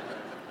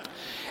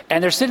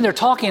 And they're sitting there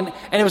talking,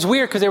 and it was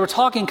weird because they were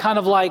talking kind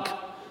of like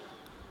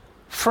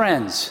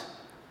friends,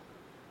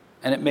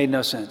 and it made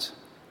no sense.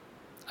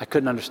 I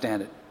couldn't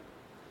understand it.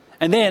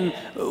 And then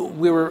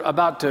we were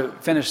about to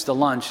finish the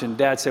lunch, and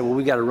Dad said, well,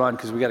 we got to run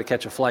because we got to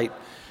catch a flight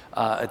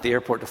at the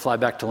airport to fly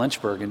back to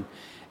Lynchburg.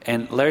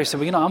 And Larry said,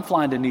 well, I'm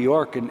flying to New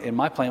York in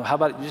my plane. How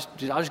about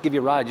I'll just give you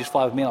a ride. Just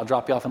fly with me and I'll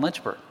drop you off in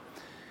Lynchburg.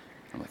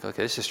 I'm like,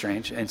 okay, this is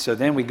strange. And so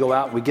then we go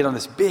out and we get on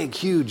this big,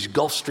 huge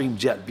Gulfstream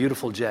jet,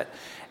 beautiful jet.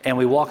 And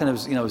we walk in, it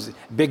was a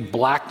big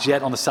black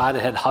jet on the side.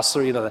 It had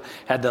Hustler,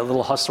 had the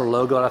little Hustler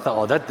logo. And I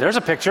thought, there's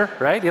a picture,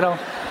 right?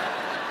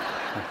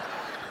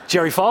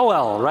 Jerry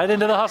Falwell, right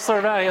into the Hustler,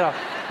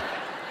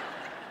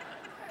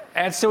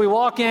 And so we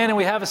walk in and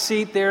we have a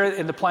seat there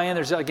in the plane.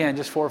 There's, again,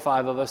 just 4 or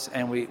 5 of us,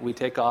 and we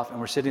take off and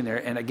we're sitting there.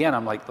 And again,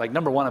 I'm like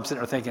number one, I'm sitting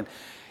there thinking,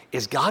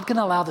 is God going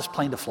to allow this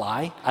plane to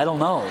fly? I don't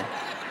know.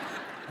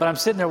 But I'm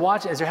sitting there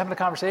watching as they're having a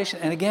conversation.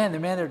 And again,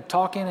 they're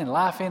talking and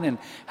laughing and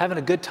having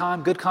a good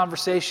time, good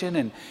conversation.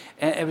 And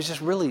it was just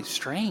really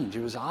strange.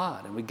 It was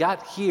odd. And we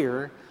got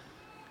here,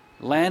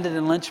 landed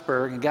in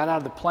Lynchburg, and got out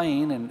of the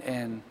plane,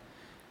 and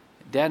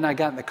Dad and I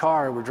got in the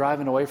car. We're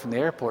driving away from the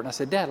airport, and I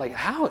said, Dad,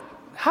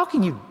 how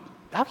can you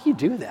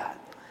do that?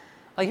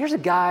 Here's a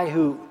guy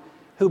who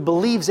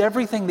believes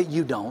everything that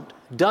you don't,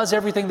 does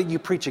everything that you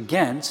preach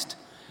against,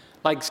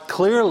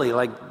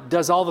 clearly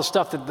does all the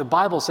stuff that the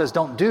Bible says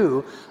don't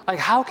do.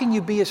 How can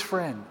you be his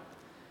friend?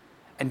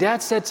 And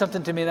Dad said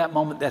something to me in that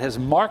moment that has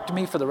marked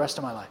me for the rest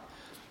of my life.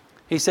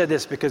 He said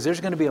this, because there's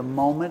going to be a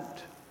moment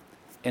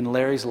in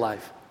Larry's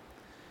life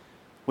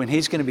when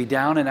he's going to be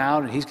down and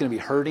out, and he's going to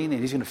be hurting,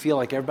 and he's going to feel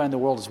like everybody in the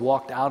world has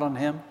walked out on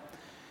him.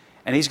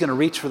 And he's going to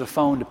reach for the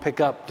phone to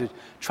pick up, to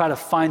try to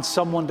find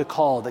someone to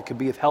call that could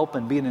be of help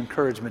and be an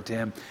encouragement to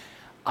him.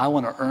 I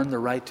want to earn the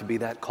right to be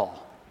that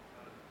call.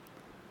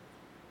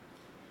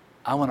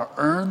 I want to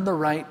earn the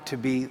right to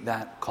be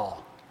that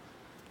call.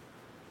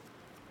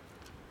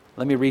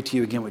 Let me read to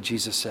you again what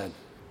Jesus said.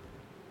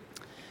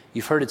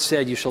 You've heard it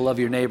said, you shall love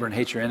your neighbor and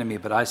hate your enemy,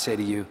 but I say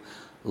to you,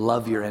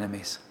 love your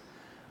enemies.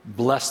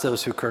 Bless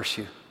those who curse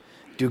you.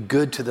 Do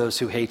good to those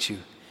who hate you.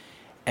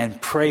 And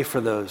pray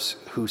for those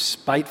who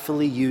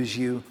spitefully use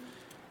you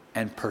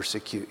and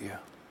persecute you.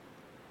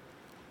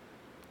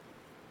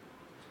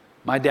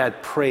 My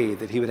dad prayed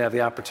that he would have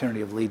the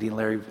opportunity of leading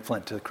Larry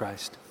Flynt to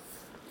Christ.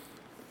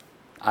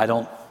 I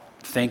don't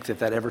think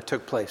that ever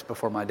took place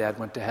before my dad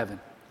went to heaven.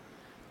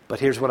 But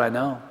here's what I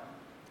know.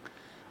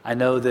 I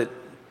know that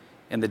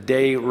in the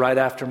day right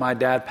after my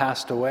dad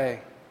passed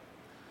away,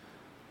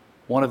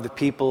 one of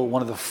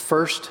the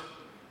first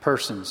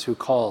persons who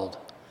called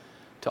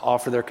to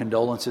offer their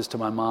condolences to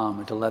my mom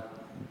and to let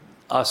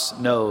us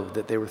know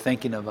that they were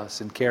thinking of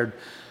us and cared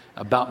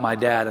about my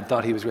dad and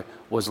thought he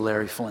was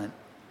Larry Flynt.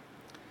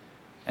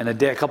 And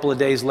a couple of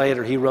days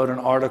later, he wrote an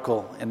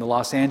article in the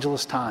Los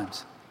Angeles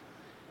Times.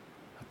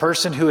 A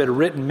person who had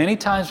written many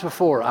times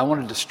before, I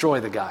want to destroy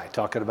the guy,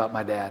 talking about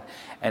my dad.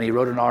 And he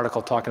wrote an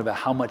article talking about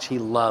how much he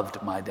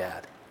loved my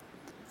dad.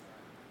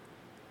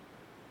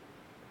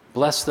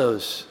 Bless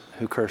those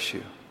who curse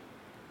you.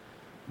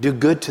 Do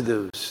good to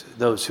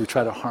those who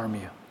try to harm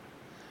you.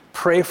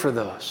 Pray for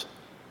those.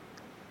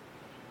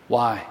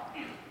 Why?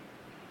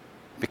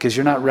 Because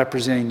you're not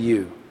representing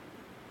you.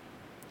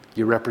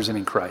 You're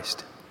representing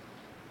Christ.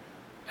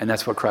 And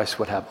that's what Christ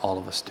would have all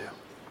of us do.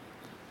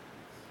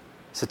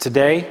 So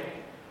today,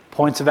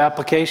 points of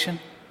application.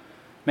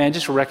 Man,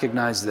 just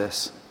recognize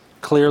this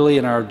clearly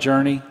in our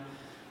journey,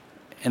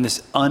 in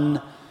this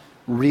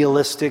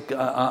unrealistic,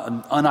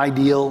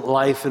 unideal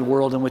life and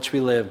world in which we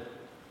live.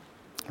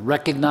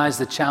 Recognize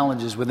the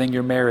challenges within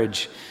your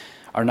marriage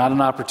are not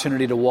an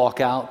opportunity to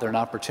walk out, they're an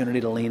opportunity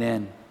to lean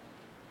in.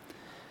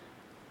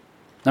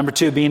 Number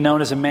 2, being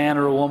known as a man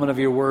or a woman of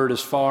your word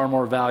is far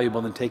more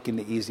valuable than taking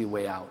the easy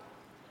way out.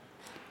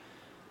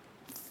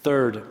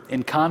 Third,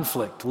 in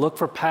conflict, look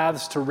for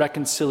paths to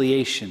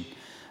reconciliation,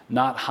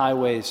 not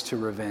highways to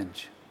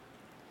revenge.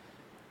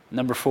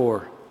 Number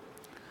 4,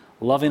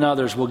 loving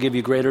others will give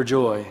you greater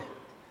joy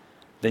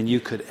than you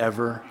could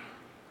ever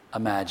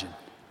imagine.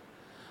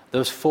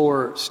 Those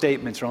 4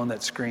 statements are on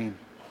that screen.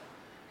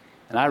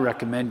 And I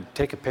recommend you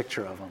take a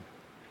picture of them.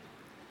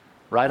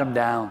 Write them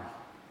down.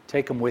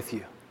 Take them with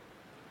you.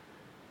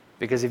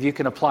 Because if you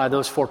can apply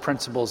those 4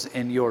 principles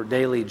in your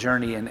daily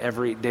journey and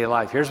everyday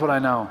life, here's what I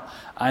know.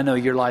 I know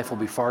your life will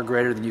be far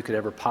greater than you could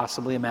ever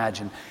possibly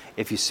imagine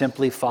if you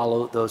simply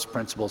follow those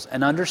principles.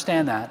 And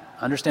understand that.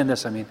 Understand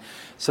this,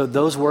 So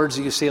those words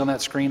that you see on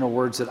that screen are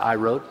words that I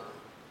wrote.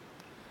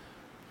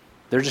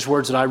 They're just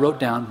words that I wrote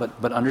down,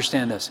 but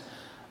understand this.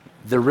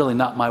 They're really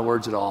not my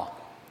words at all.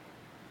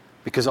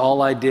 Because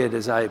all I did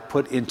is I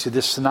put into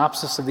this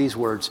synopsis of these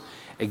words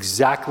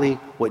exactly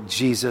what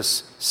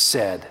Jesus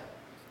said.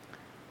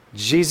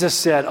 Jesus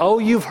said, "Oh,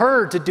 you've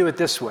heard to do it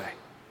this way.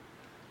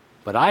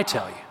 But I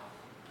tell you,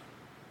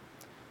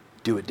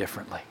 do it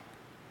differently.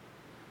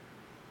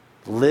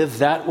 Live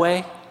that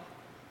way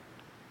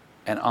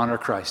and honor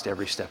Christ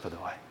every step of the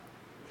way."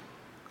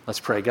 Let's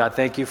pray. God,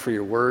 thank you for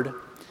your word.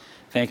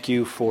 Thank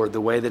you for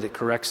the way that it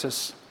corrects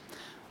us,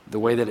 the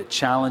way that it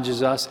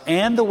challenges us,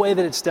 and the way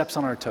that it steps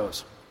on our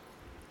toes.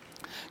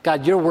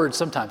 God, your word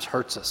sometimes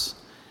hurts us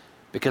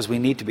because we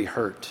need to be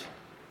hurt.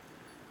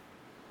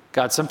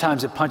 God,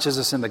 sometimes it punches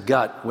us in the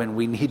gut when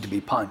we need to be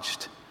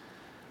punched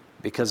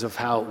because of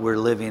how we're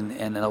living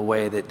in a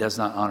way that does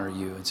not honor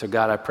you. And so,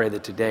 God, I pray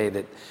that today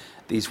that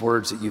these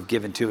words that you've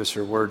given to us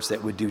are words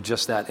that would do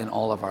just that in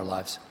all of our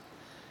lives.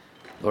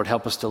 Lord,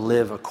 help us to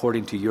live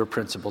according to your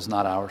principles,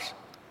 not ours.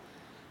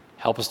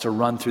 Help us to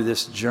run through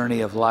this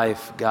journey of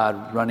life,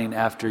 God, running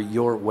after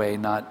your way,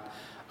 not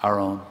our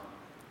own.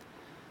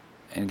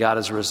 And God,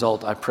 as a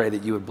result, I pray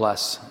that you would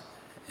bless,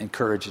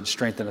 encourage, and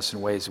strengthen us in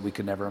ways that we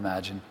could never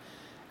imagine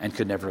and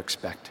could never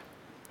expect.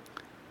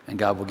 And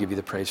God will give you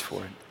the praise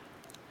for it.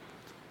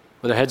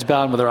 With our heads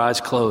bowed and with our eyes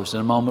closed, in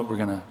a moment we're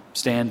going to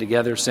stand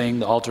together, sing,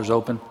 the altar's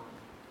open.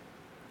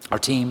 Our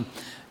team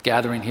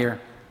gathering here.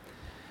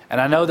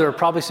 And I know there are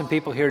probably some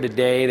people here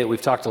today that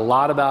we've talked a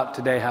lot about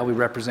today, how we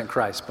represent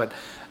Christ. But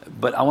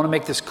I want to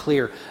make this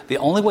clear. The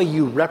only way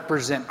you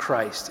represent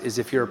Christ is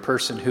if you're a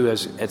person who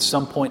has, at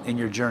some point in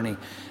your journey,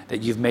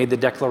 that you've made the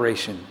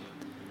declaration,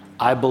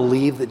 I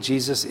believe that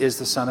Jesus is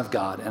the Son of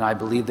God, and I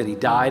believe that he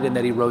died and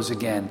that he rose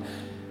again,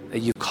 that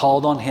you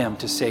called on him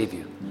to save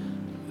you.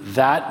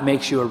 That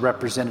makes you a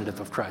representative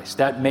of Christ.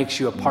 That makes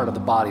you a part of the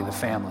body, the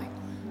family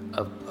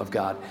of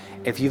God.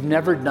 If you've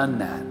never done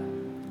that,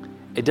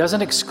 it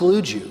doesn't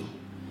exclude you.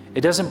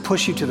 It doesn't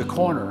push you to the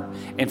corner.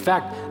 In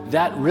fact,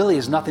 that really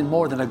is nothing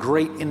more than a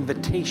great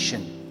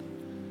invitation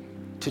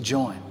to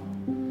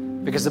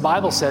join. Because the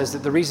Bible says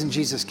that the reason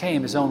Jesus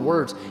came, his own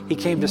words, he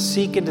came to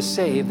seek and to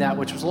save that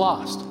which was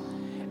lost.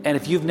 And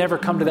if you've never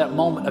come to that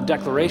moment of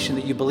declaration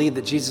that you believe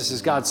that Jesus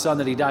is God's Son,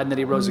 that he died and that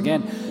he rose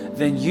again,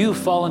 then you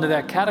fall into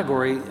that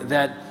category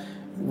that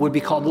would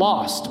be called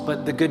lost.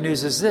 But the good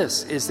news is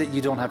this, is that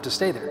you don't have to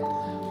stay there.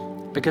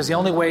 Because the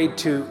only way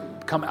to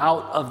come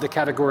out of the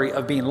category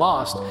of being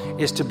lost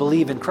is to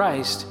believe in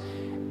Christ,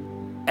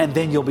 and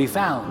then you'll be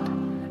found.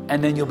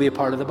 And then you'll be a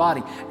part of the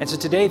body. And so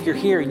today, if you're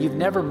here and you've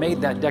never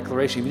made that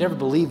declaration, you've never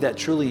believed that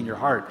truly in your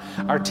heart,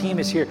 our team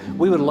is here.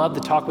 We would love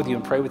to talk with you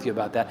and pray with you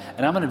about that.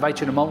 And I'm going to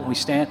invite you in a moment when we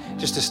stand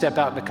just to step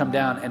out and to come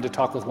down and to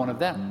talk with one of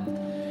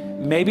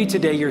them. Maybe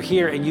today you're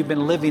here and you've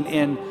been living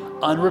in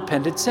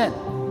unrepented sin.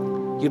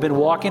 You've been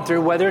walking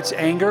through, whether it's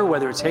anger,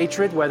 whether it's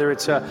hatred, whether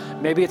it's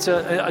maybe it's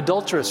an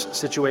adulterous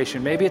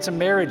situation, maybe it's a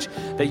marriage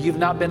that you've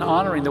not been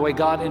honoring the way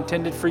God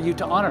intended for you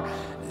to honor.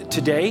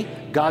 Today,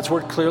 God's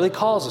word clearly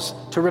calls us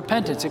to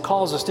repentance. It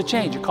calls us to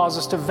change. It calls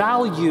us to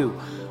value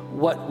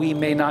what we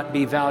may not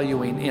be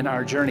valuing in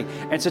our journey.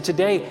 And so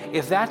today,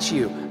 if that's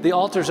you, the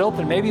altar's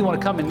open. Maybe you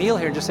want to come and kneel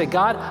here and just say,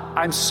 God,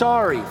 I'm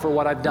sorry for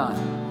what I've done,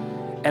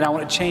 and I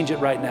want to change it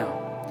right now.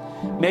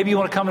 Maybe you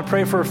want to come and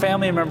pray for a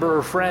family member or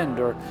a friend,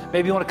 or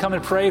maybe you want to come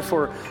and pray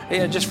for,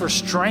 just for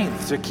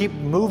strength to keep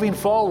moving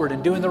forward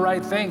and doing the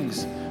right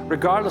things,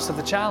 regardless of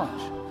the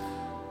challenge.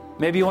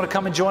 Maybe you want to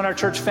come and join our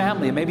church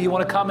family. Maybe you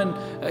want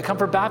to come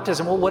for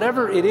baptism. Well,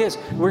 whatever it is,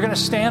 we're going to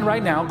stand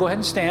right now. Go ahead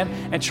and stand.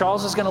 And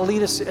Charles is going to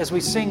lead us as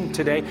we sing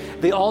today.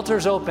 The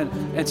altar's open.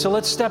 And so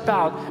let's step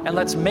out and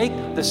let's make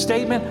the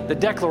statement, the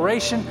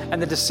declaration,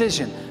 and the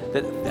decision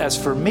that as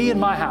for me and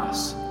my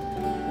house,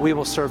 we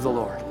will serve the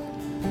Lord.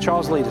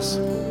 Charles, lead us.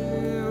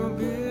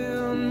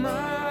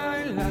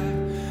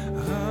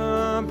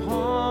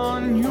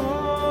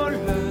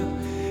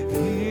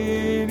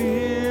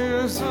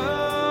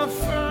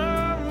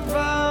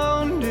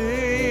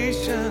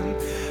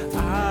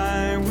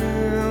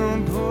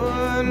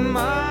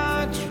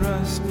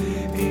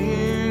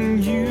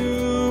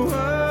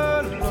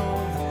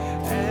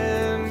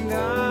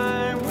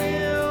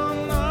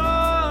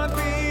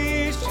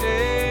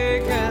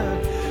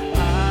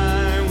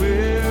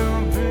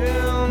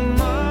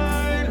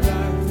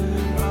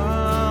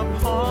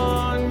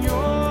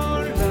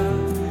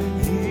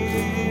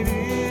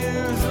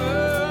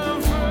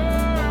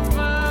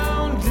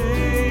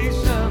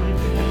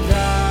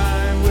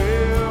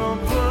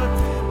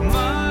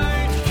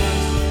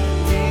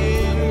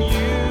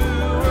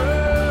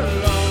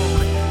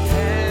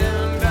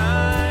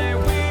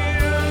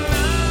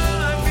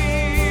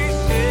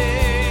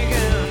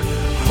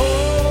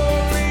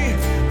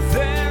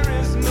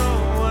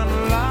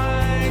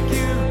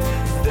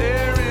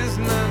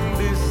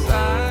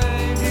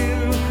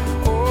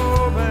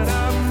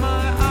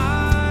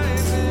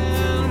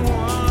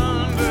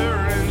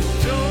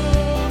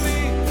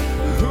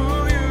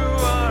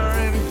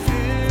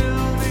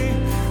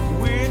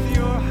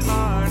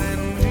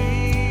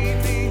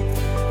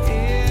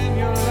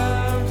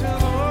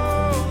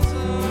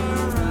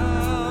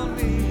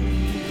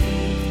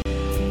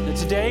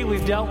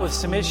 Dealt with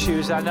some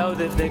issues I know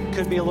that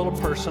could be a little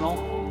personal.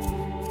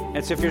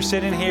 And so if you're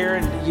sitting here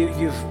and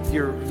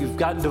you've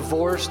gotten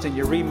divorced and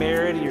you're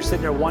remarried and you're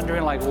sitting there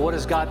wondering, like, well, what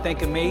does God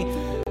think of me?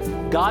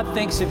 God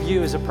thinks of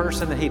you as a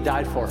person that He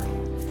died for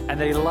and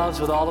that He loves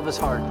with all of His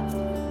heart.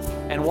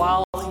 And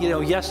while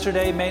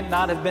yesterday may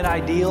not have been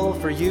ideal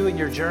for you in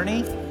your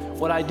journey,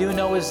 what I do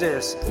know is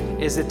this,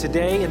 is that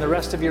today and the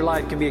rest of your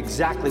life can be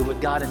exactly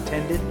what God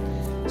intended.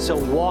 So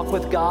walk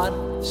with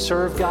God,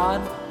 serve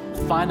God,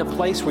 find a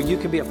place where you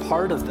can be a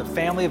part of the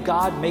family of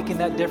God, making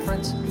that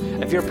difference.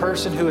 If you're a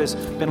person who has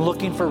been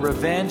looking for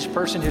revenge, a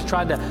person who's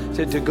trying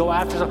to go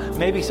after something,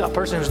 maybe a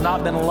person who's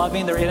not been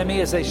loving their enemy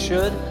as they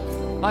should,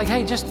 like,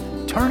 hey, just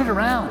turn it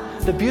around.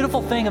 The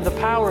beautiful thing of the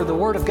power of the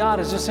Word of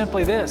God is just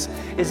simply this,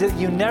 is that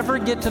you never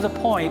get to the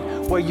point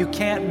where you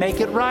can't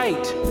make it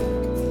right.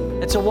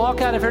 And so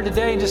walk out of here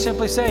today and just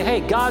simply say,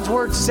 hey, God's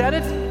Word said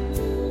it,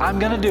 I'm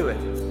going to do it.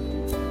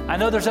 I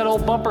know there's that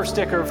old bumper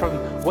sticker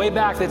from way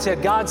back that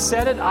said, God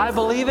said it, I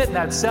believe it, and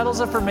that settles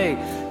it for me.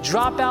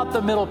 Drop out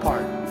the middle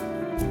part.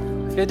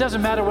 It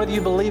doesn't matter whether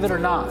you believe it or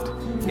not.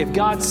 If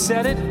God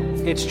said it,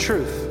 it's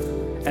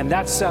truth, and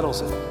that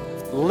settles it.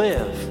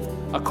 Live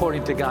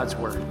according to God's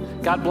Word.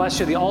 God bless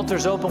you. The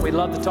altar's open. We'd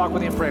love to talk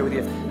with you and pray with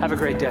you. Have a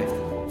great day.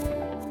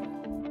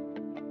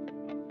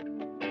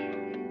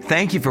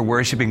 Thank you for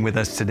worshiping with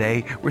us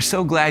today. We're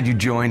so glad you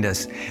joined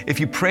us. If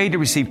you prayed to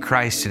receive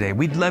Christ today,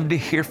 we'd love to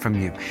hear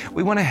from you.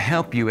 We want to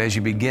help you as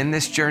you begin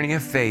this journey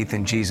of faith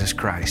in Jesus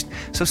Christ.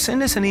 So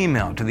send us an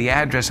email to the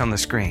address on the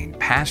screen,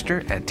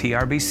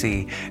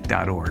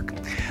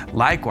 pastor@trbc.org.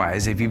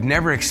 Likewise, if you've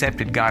never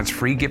accepted God's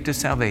free gift of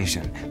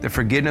salvation, the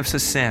forgiveness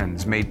of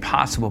sins made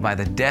possible by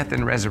the death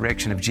and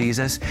resurrection of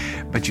Jesus,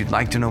 but you'd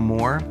like to know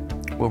more,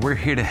 well, we're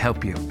here to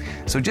help you.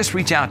 So just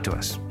reach out to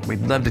us.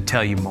 We'd love to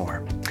tell you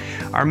more.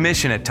 Our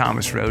mission at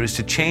Thomas Road is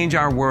to change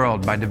our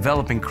world by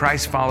developing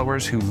Christ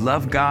followers who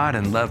love God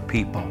and love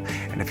people.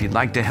 And if you'd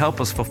like to help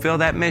us fulfill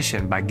that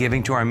mission by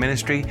giving to our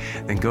ministry,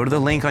 then go to the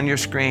link on your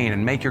screen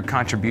and make your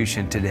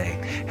contribution today.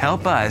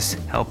 Help us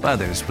help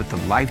others with the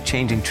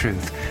life-changing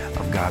truth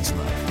of God's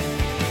love.